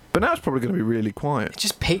 But now it's probably going to be really quiet. It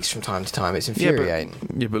just peaks from time to time. It's infuriating.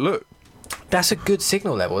 Yeah, but look. That's a good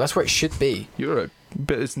signal level. That's where it should be.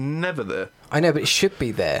 But it's never there. I know, but it should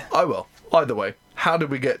be there. Oh well. Either way, how did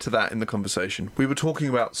we get to that in the conversation? We were talking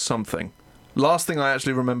about something. Last thing I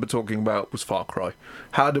actually remember talking about was Far Cry.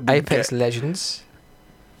 How did we Apex get Legends.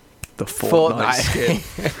 the Fortnite skin?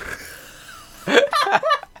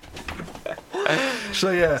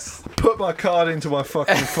 So yeah, put my card into my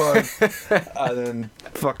fucking phone and then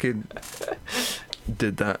fucking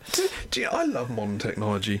did that. Gee, I love modern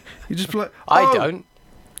technology. You just be like, oh. I don't.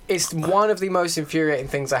 It's one of the most infuriating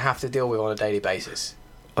things I have to deal with on a daily basis.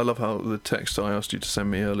 I love how the text I asked you to send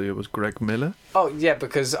me earlier was Greg Miller. Oh, yeah,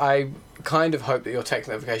 because I kind of hope that your text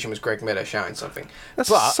notification was Greg Miller shouting something. That's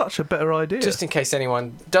but such a better idea. just in case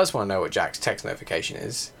anyone does want to know what Jack's text notification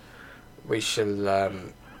is, We shall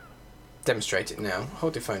demonstrate it now.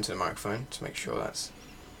 Hold your phone to the microphone to make sure that's...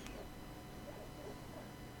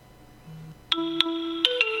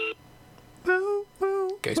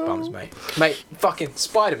 Goosebumps, mate. Mate, fucking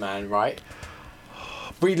Spider-Man, right?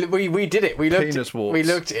 We did it. We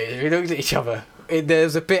looked at each other. There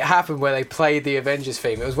was a bit happened where they played the Avengers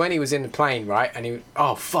theme. It was when he was in the plane, right? And he...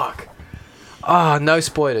 Oh, fuck. Ah, no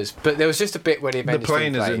spoilers. But there was just a bit where the Avengers theme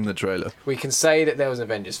played. The plane is in the trailer. We can say that there was an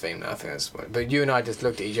Avengers theme now. I think that's... But you and I just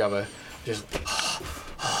looked at each other. Just...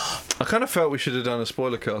 I kind of felt we should have done a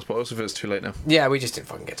spoiler cast, but also if it's too late now. Yeah, we just didn't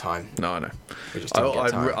fucking get time. No, I know. We just didn't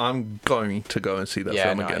get time. I'm going to go and see that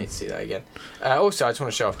film again. I need to see that again. Also, I just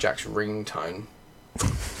want to show off Jack's ringtone.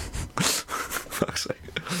 Fuck's sake.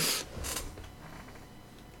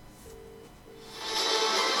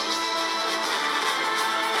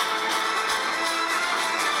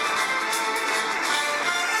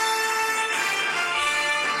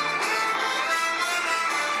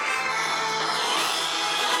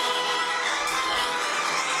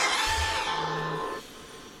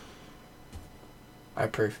 I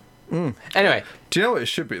approve. Anyway. Do you know what it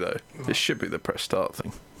should be, though? It should be the press start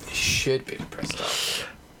thing. It should be the press start.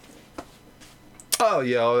 Oh,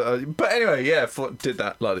 yeah. But anyway, yeah, did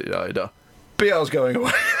that. La-di-da-da. BL's going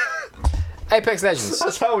away. Apex Legends.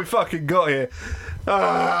 That's how we fucking got here.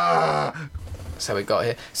 Ah! That's how we got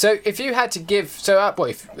here. So if you had to give... So,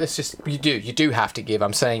 let's just... You do have to give.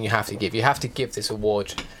 I'm saying you have to give. You have to give this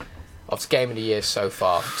award of Game of the Year so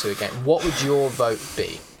far to a game. What would your vote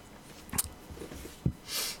be?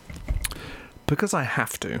 Because I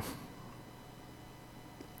have to.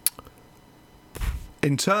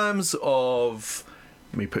 In terms of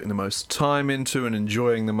me putting the most time into and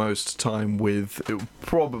enjoying the most time with, it would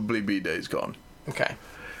probably be Days Gone. Okay.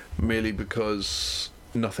 Merely because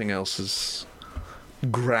nothing else has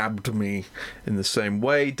grabbed me in the same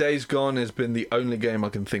way. Days Gone has been the only game I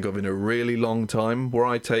can think of in a really long time where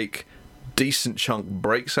I take decent chunk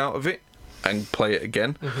breaks out of it and play it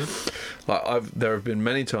again. There have been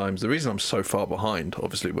many times. The reason I'm so far behind,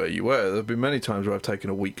 obviously, where you were, there have been many times where I've taken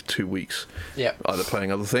a week, 2 weeks, either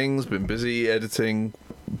playing other things, been busy editing,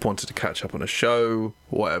 wanted to catch up on a show,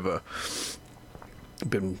 whatever.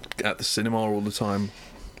 Been at the cinema all the time,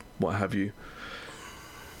 what have you.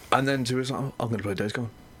 And then to it's like, I'm going to play Days Gone.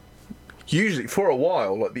 Usually, for a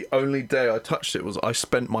while, like the only day I touched it was I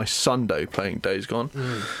spent my Sunday playing Days Gone,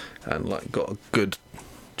 and like got a good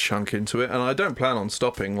chunk into it, and I don't plan on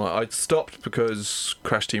stopping. Like I stopped because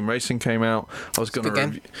Crash Team Racing came out. I was going to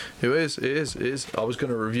review it is I was going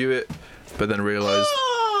to review it, but then realised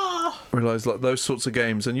like those sorts of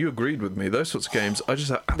games, and you agreed with me, those sorts of games I just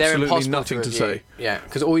have absolutely nothing to say. Yeah,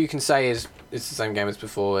 because all you can say is it's the same game as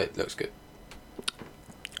before. It looks good,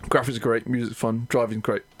 graphics are great, music's fun, driving's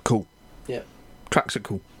great, cool. Yeah, tracks are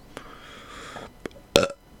cool.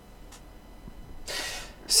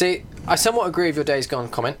 See, I somewhat agree with your Days Gone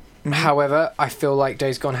comment. However, I feel like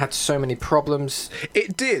Days Gone had so many problems.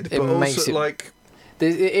 It did, but also like...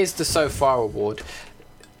 It is the so far award.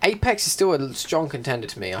 Apex is still a strong contender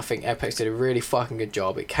to me. I think Apex did a really fucking good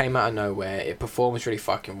job. It came out of nowhere. It performs really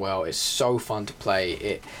fucking well. It's so fun to play.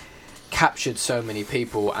 It captured so many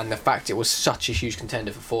people, and the fact it was such a huge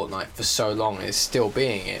contender for Fortnite for so long and is still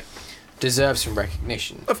being it deserves some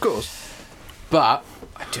recognition. Of course. But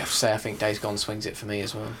I do have to say I think Days Gone swings it for me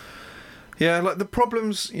as well. Yeah, like the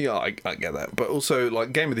problems, yeah, I get that. But also,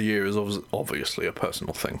 like, Game of the Year is obviously a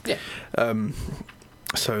personal thing. Yeah.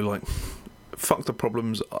 So, like, fuck the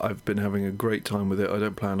problems. I've been having a great time with it. I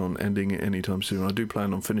don't plan on ending it anytime soon. I do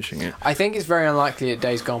plan on finishing it. I think it's very unlikely that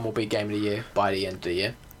Days Gone will be Game of the Year by the end of the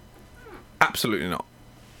year. Absolutely not.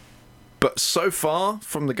 But so far,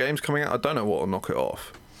 from the games coming out, I don't know what will knock it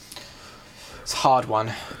off. It's a hard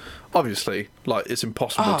one. Obviously, like, it's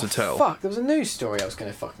impossible to tell. Fuck, there was a news story I was going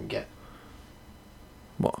to fucking get.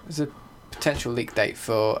 What? There's a potential leak date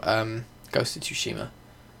for Ghost of Tsushima.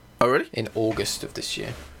 Oh, really? In August of this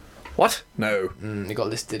year. What? No. It got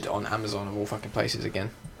listed on Amazon of all fucking places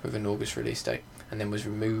again, with an August release date, and then was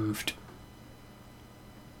removed.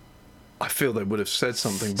 I feel they would have said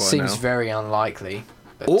something by now. Seems very unlikely.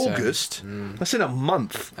 But, August? That's in a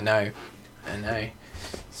month. I know.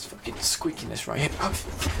 It's fucking squeaking this right here.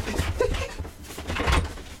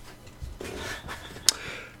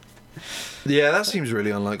 Yeah, that seems really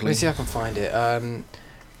unlikely. Let me see if I can find it.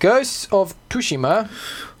 Ghosts of Tsushima.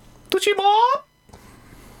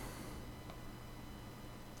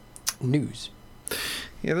 News.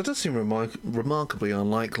 Yeah, that does seem remarkably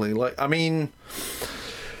unlikely. Like, I mean,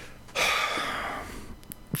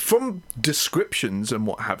 from descriptions and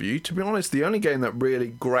what have you, to be honest, the only game that really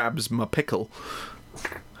grabs my pickle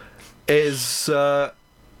is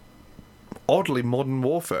oddly Modern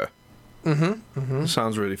Warfare. Mm-hmm.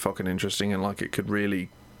 Sounds really fucking interesting, and like it could really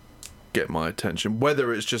get my attention.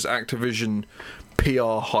 Whether it's just Activision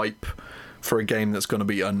PR hype for a game that's going to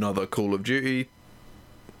be another Call of Duty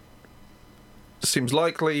seems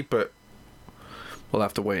likely, but we'll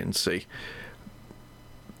have to wait and see,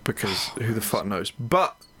 because who the fuck knows.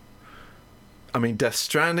 But I mean, Death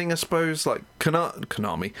Stranding, I suppose, like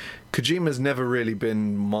Konami, Kojima's never really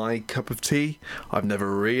been my cup of tea. I've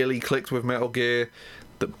never really clicked with Metal Gear.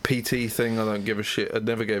 The PT thing, I don't give a shit. I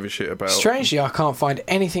never gave a shit about. Strangely, I can't find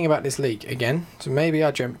anything about this leak again, so maybe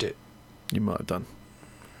I dreamt it. You might have done.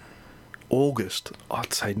 August,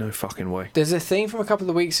 I'd say no fucking way. There's a thing from a couple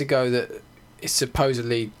of weeks ago that is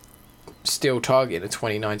supposedly still targeting a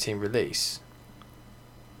 2019 release.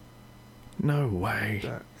 No way.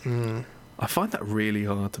 I find that really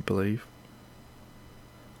hard to believe.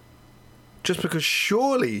 Just because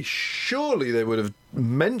surely they would have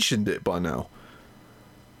mentioned it by now.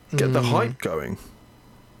 Get the hype going.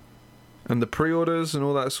 And the pre-orders and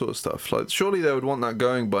all that sort of stuff. Like, surely they would want that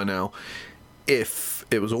going by now if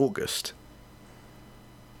it was August.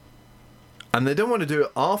 And they don't want to do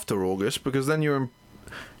it after August, because then you're in...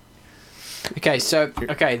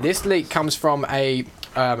 Okay, this leak comes from a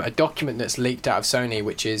document that's leaked out of Sony,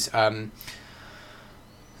 which is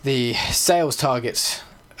the sales targets.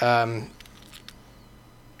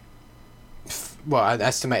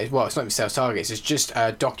 Estimated. Well, it's not even sales targets. It's just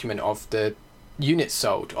a document of the units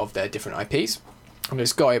sold of their different IPs, and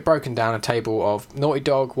it's got it broken down, a table of Naughty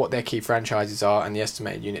Dog, what their key franchises are, and the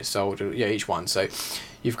estimated units sold. Yeah, each one. So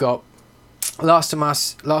you've got Last of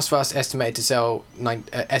Us estimated to sell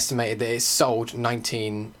estimated that it's sold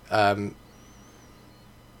 19 million.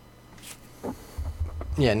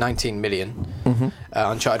 Mm-hmm.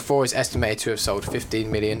 Uncharted 4 is estimated to have sold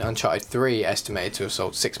 15 million. Uncharted 3 estimated to have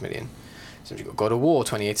sold 6 million. So you've got God of War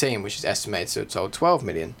 2018, which is estimated to have sold 12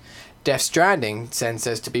 million. Death Stranding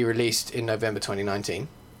says to be released in November 2019.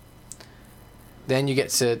 Then you get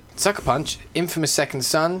to Sucker Punch, Infamous Second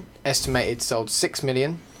Son, estimated sold 6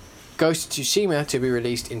 million. Ghost of Tsushima to be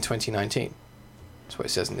released in 2019. That's what it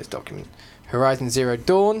says in this document. Horizon Zero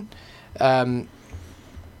Dawn. I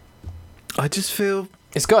just feel...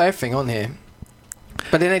 It's got everything on here.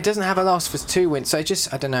 But then it doesn't have a Last of Us 2 win, so I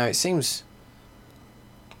don't know, it seems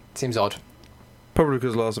odd. Probably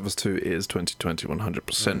because Last of Us 2 is 2020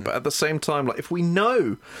 100%. But at the same time, like, if we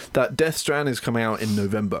know that Death Stranding is coming out in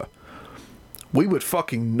November, we would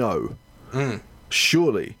fucking know.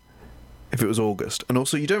 Surely. If it was August. And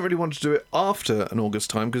also, you don't really want to do it after an August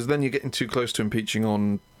time, because then you're getting too close to impeaching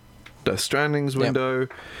on Death Stranding's window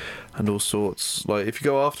and all sorts. Like, if you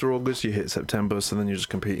go after August, you hit September, so then you're just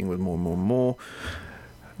competing with more and more and more.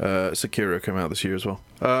 Sekiro came out this year as well.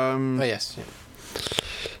 Yes. Yeah.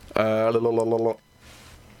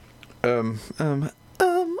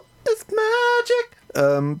 It's magic.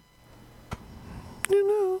 You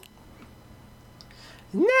know.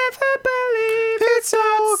 Never believe it's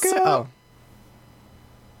all good.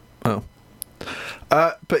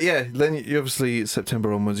 But yeah, then you obviously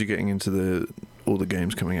September onwards, you're getting into all the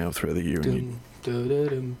games coming out throughout the year.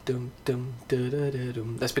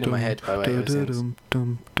 That's been in my head, by the way.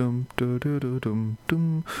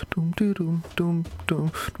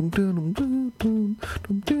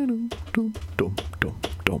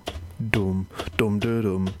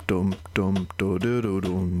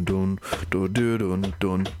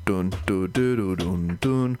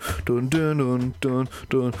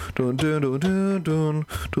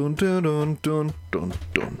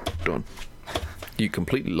 You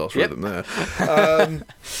completely lost rhythm there. I'm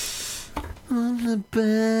the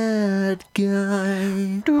bad guy.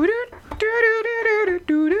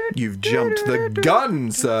 You've jumped the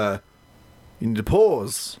gun, sir. You need to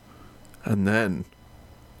pause. And then...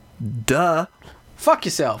 Duh. Fuck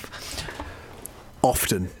yourself.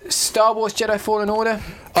 Often. Star Wars Jedi Fallen Order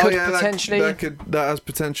could potentially... That has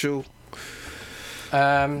potential.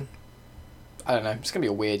 I don't know. It's going to be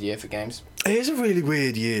a weird year for games. It is a really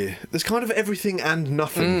weird year. There's kind of everything and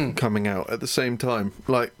nothing coming out at the same time.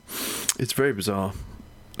 Like, it's very bizarre.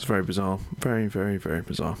 It's very bizarre. Very, very, very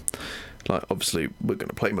bizarre. Like, obviously, we're going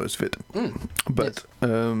to play most of it. But,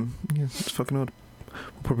 it's fucking odd.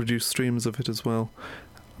 We'll probably do streams of it as well.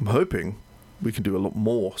 I'm hoping we can do a lot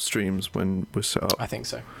more streams when we're set up. I think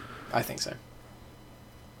so.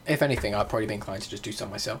 If anything, I'd probably be inclined to just do some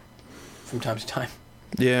myself from time to time.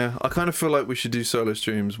 Yeah, I kind of feel like we should do solo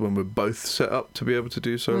streams when we're both set up to be able to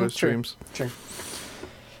do solo streams. True.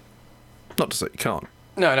 Not to say you can't.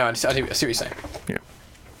 No, I see what you're saying. Yeah.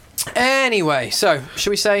 Anyway, so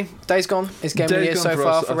should we say Days Gone is game of the year so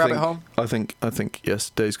far for Rabbit Hole? I think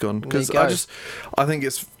yes, Days Gone, because There you go. I think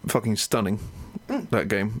it's fucking stunning, that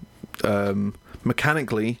game.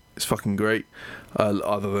 Mechanically, it's fucking great.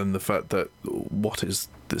 Other than the fact that what is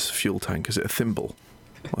this fuel tank? Is it a thimble?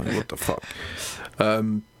 Like, what the fuck?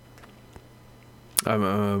 I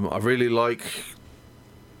really like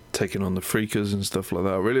taking on the freakers and stuff like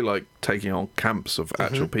that. I really like taking on camps of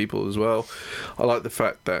actual people as well. I like the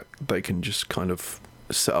fact that they can just kind of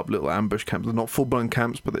set up little ambush camps. They're not full-blown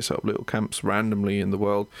camps, but they set up little camps randomly in the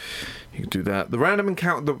world. You can do that. The random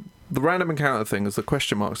encounter thing is the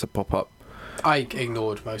question marks that pop up. I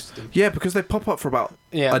ignored most of them. Yeah, because they pop up for about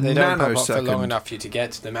They a don't pop up nanosecond. for long enough for you to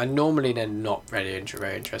get to them, and normally they're not very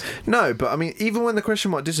interesting. No, but I mean, even when the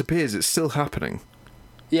question mark disappears, it's still happening.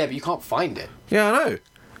 Yeah, but you can't find it. Yeah, I know.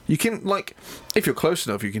 You can, like, if you're close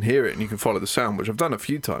enough, you can hear it and you can follow the sound, which I've done a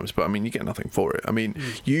few times, but I mean, you get nothing for it. I mean,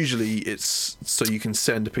 usually it's so you can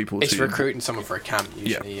send people It's to... recruiting someone for a camp,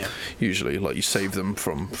 usually, yeah. Usually, like, you save them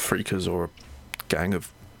from freakers or a gang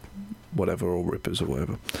of whatever, or rippers or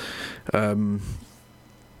whatever. The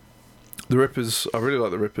Rippers, I really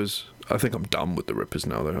like the Rippers. I think I'm done with the Rippers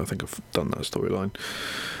now, though. I think I've done that storyline.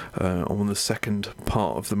 I'm on the second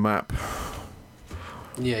part of the map.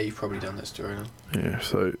 Yeah, you've probably done that story now. Yeah,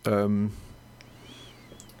 so...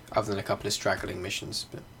 Other than a couple of straggling missions.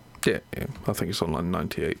 But Yeah, I think it's on like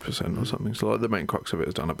 98% or something. So like the main crux of it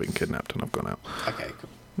is done. I've been kidnapped and I've gone out. Okay,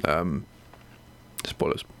 cool.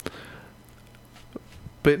 Spoilers.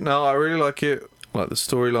 But no, I really like it. Like, the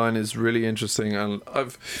storyline is really interesting, and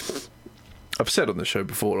I've said on the show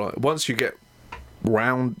before, like, once you get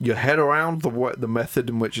your head around the method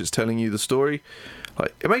in which it's telling you the story,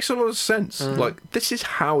 like, it makes a lot of sense. Like, this is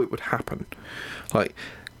how it would happen. Like,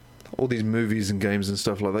 all these movies and games and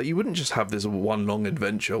stuff like that, you wouldn't just have this one long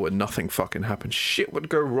adventure where nothing fucking happens. Shit would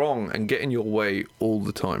go wrong and get in your way all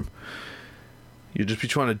the time. You'd just be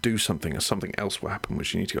trying to do something, and something else will happen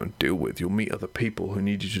which you need to go and deal with. You'll meet other people who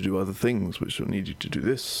need you to do other things, which will need you to do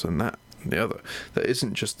this and that and the other. That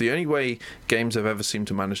isn't just... The only way games have ever seemed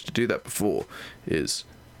to manage to do that before is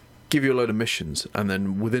give you a load of missions, and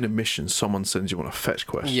then within a mission, someone sends you on a fetch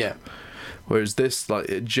quest. Yeah. Whereas this, like,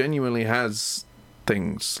 it genuinely has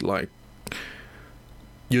things like...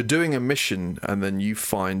 You're doing a mission, and then you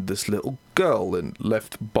find this little girl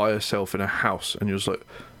left by herself in a house, and you're just like...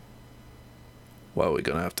 Well, we're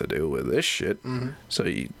going to have to deal with this shit. So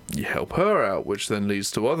you help her out, which then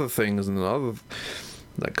leads to other things, and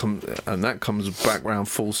that comes back round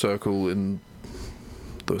full circle in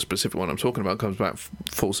the specific one I'm talking about. Comes back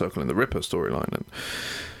full circle in the Ripper storyline and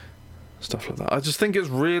stuff like that. I just think it's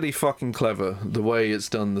really fucking clever the way it's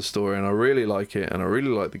done the story, and I really like it, and I really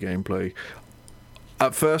like the gameplay.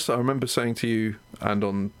 At first, I remember saying to you and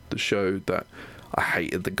on the show that I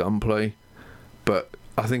hated the gunplay, but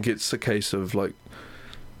I think it's a case of, like,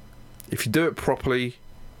 if you do it properly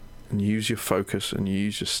and use your focus and you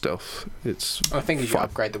use your stealth, it's I think you should fun.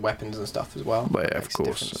 upgrade the weapons and stuff as well. But yeah, of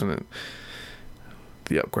course. And then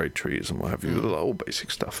the upgrade trees and what have you, all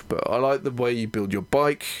basic stuff. But I like the way you build your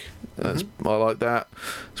bike. I like that.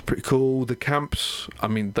 It's pretty cool. The camps, I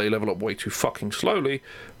mean, they level up way too fucking slowly,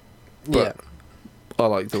 but I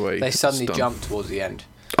like the way they suddenly it's done. jump towards the end.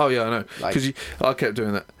 Oh yeah, I know. Like- Because I kept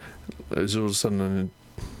doing that. There's all of a sudden,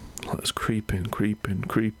 let's creeping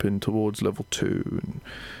towards level 2 and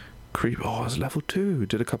Oh, it's level 2.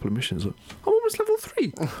 Did a couple of missions. I'm almost level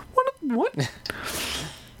 3. What?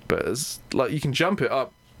 But it's like, you can jump it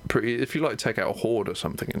up pretty. If you like take out a horde or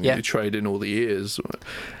something and you trade in all the ears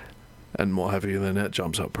and what have you, then that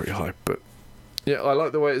jumps up pretty high. But yeah, I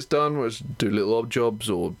like the way it's done. Where it's do little odd jobs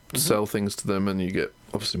or sell things to them, and you get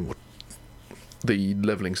obviously more. The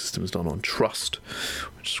leveling system is done on trust,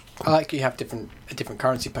 which is I like you have a different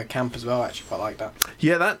currency per camp as well. I actually quite like that.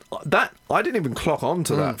 Yeah, that I didn't even clock on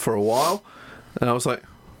to that for a while, and I was like,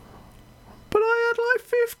 but I had like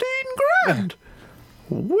 15 grand.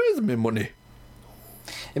 Where's my money?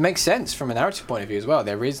 It makes sense from a narrative point of view as well.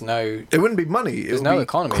 There is no... It wouldn't be money. There's no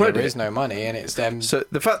economy. Credit. There is no money, and it's them... So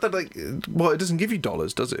the fact that, like, well, it doesn't give you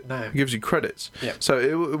dollars, does it? No. It gives you credits. Yeah. So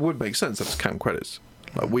it would make sense that it's camp credits.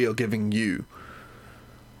 Like, we are giving you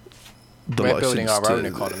the We're license building our own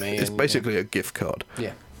economy. It's basically a gift card.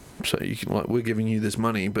 Yeah. So you can, like, we're giving you this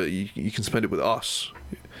money, but you can spend it with us.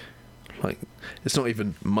 Like, it's not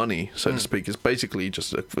even money, so to speak. It's basically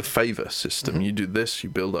just a favour system. You do this,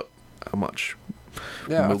 you build up how much.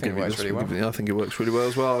 Yeah, we'll I think it works really well. I think it works really well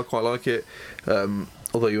as well. I quite like it.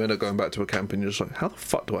 Although you end up going back to a camp and you're just like, how the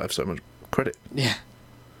fuck do I have so much credit? Yeah.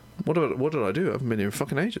 What did I do? I haven't been here in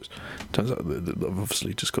fucking ages. Turns out I've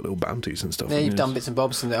obviously just got little bounties and stuff. Yeah, you've done bits and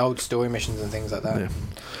bobs and the old story missions and things like that. Yeah.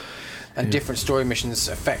 And different story missions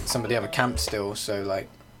affect some of the other camps still, so like,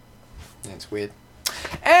 yeah, it's weird.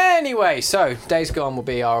 Anyway, so Days Gone will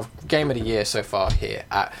be our game of the year so far here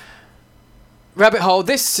at Rabbit Hole.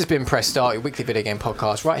 This has been Press Start, your weekly video game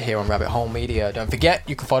podcast right here on Rabbit Hole Media. Don't forget,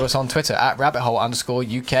 you can follow us on Twitter at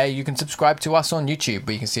rabbithole_UK. You can subscribe to us on YouTube,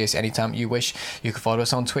 where you can see us anytime you wish. You can follow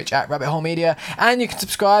us on Twitch at Rabbit Hole Media, and you can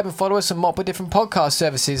subscribe and follow us on multiple different podcast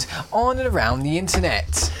services on and around the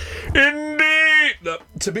internet. Indeed! No,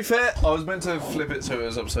 to be fair, I was meant to flip it so it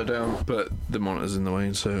was upside down, but the monitor's in the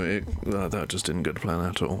way, so that just didn't go to plan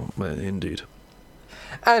at all. But indeed.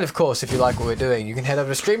 And of course, if you like what we're doing, you can head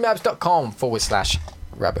over to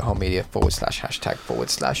streamlabs.com/Rabbit Hole Media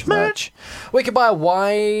 /hashtag/merch. We can buy a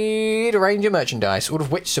wide range of merchandise, all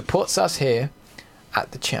of which supports us here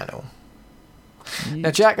at the channel. Yeah.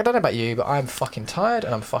 Now, Jack, I don't know about you, but I'm fucking tired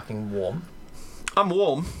and I'm fucking warm. I'm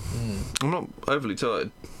warm. I'm not overly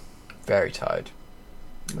tired. Very tired.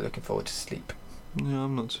 I'm looking forward to sleep. Yeah,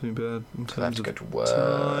 I'm not too bad. I have to go to work.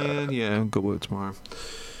 Tired. Yeah, I've got work tomorrow.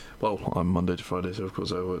 Well, I'm Monday to Friday, so of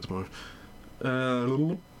course I have work tomorrow. But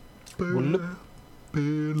I'm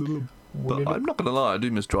not going to lie, I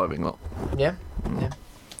do miss driving a lot. Yeah? Yeah.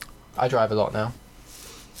 I drive a lot now.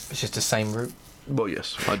 It's just the same route. Well,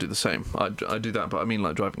 yes, I do the same. I do that, but I mean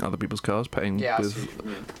like driving other people's cars, paying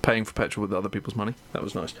for petrol with other people's money. That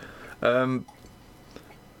was nice. But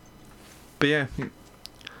yeah,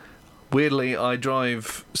 weirdly, I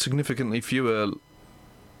drive significantly fewer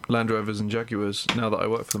Land Rovers and Jaguars now that I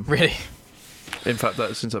work for them. Really? In fact,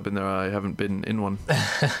 that since I've been there, I haven't been in one.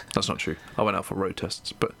 That's not true. I went out for road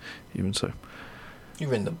tests, but even so. You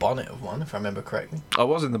were in the bonnet of one, if I remember correctly. I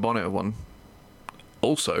was in the bonnet of one.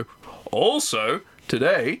 Also,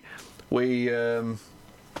 today, we... there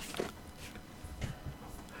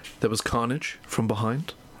was carnage from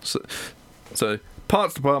behind. So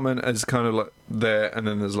parts department is kind of like there, and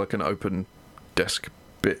then there's like an open desk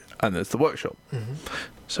bit, and there's the workshop. Mm-hmm.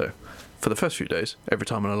 So for the first few days, every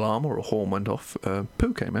time an alarm or a horn went off,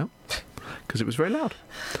 poo came out because it was very loud.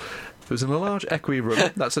 It was in a large equi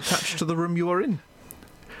room that's attached to the room you are in.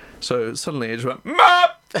 So suddenly it just went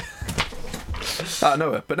mop out of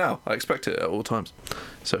nowhere. But now I expect it at all times,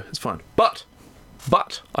 so it's fine. But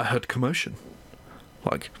I heard commotion,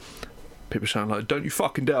 like people shouting like, "Don't you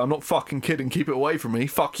fucking dare! I'm not fucking kidding. Keep it away from me.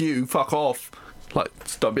 Fuck you. Fuck off. Like,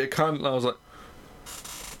 don't be a cunt." And I was like,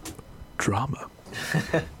 drama.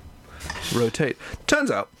 Rotate.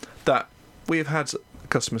 Turns out that we have had a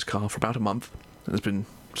customer's car for about a month, and it's been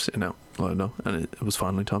sitting out long enough, and it was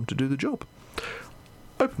finally time to do the job.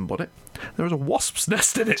 Open bonnet. There was a wasp's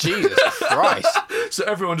nest in it. Jesus Christ. So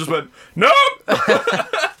everyone just went, nope!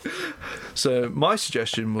 So my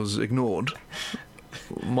suggestion was ignored.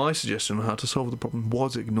 My suggestion on how to solve the problem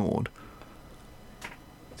was ignored.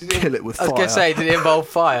 Kill it with fire. I was going to say, did it involve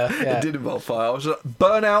fire? Yeah. It did involve fire. I was like,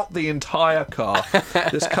 burn out the entire car.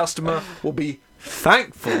 This customer will be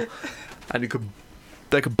thankful, and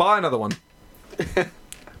they could buy another one.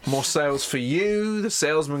 More sales for you. The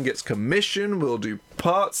salesman gets commission. We'll do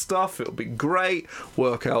part stuff. It'll be great.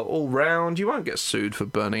 Work out all round. You won't get sued for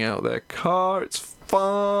burning out their car. It's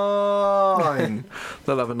fine.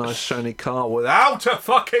 They'll have a nice shiny car without a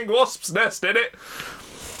fucking wasp's nest in it.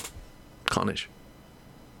 Carnage.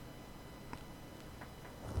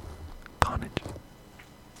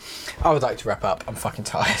 I would like to wrap up. I'm fucking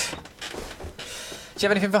tired. Do you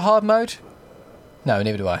have anything for hard mode? No,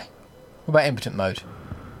 neither do I. What about impotent mode?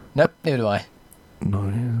 Nope, neither do I. No,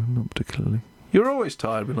 yeah, not particularly. You're always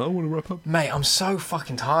tired when I want to wrap up. Mate, I'm so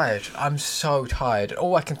fucking tired. I'm so tired.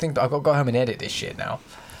 All I can think I've got to go home and edit this shit now.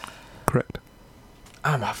 Correct.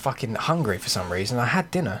 I'm fucking hungry for some reason. I had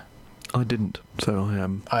dinner. I didn't, so I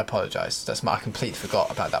am. I apologise. I completely forgot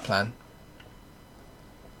about that plan.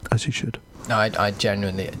 As you should. No, I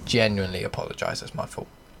genuinely apologise. That's my fault.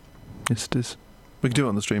 Yes, it is. We can do it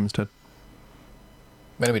on the stream instead.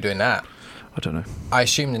 When are we doing that? I don't know. I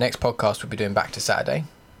assume the next podcast we'll be doing back to Saturday.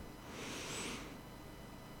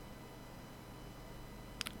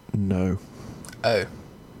 No. Oh.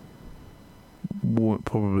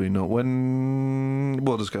 Probably not. When...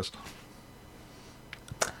 We'll discuss.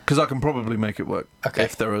 Because I can probably make it work. Okay.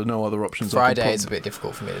 If there are no other options. Friday is a bit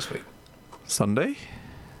difficult for me this week. Sunday?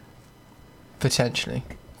 Potentially.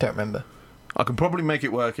 Don't remember. I can probably make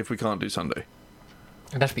it work if we can't do Sunday.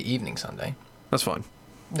 It'd have to be evening Sunday. That's fine.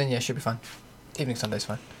 Then yeah, should be fine. Evening Sunday's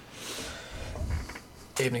fine.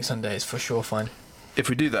 Evening Sunday is for sure fine. If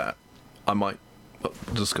we do that, I might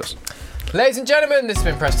discuss. Ladies and gentlemen, this has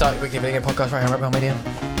been Press Start, weekly video game podcast right here on Rabbit Hole Media.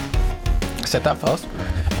 I said that fast.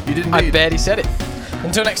 You didn't. I barely said it.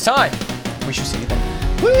 Until next time, we shall see you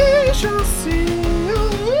then. We shall see.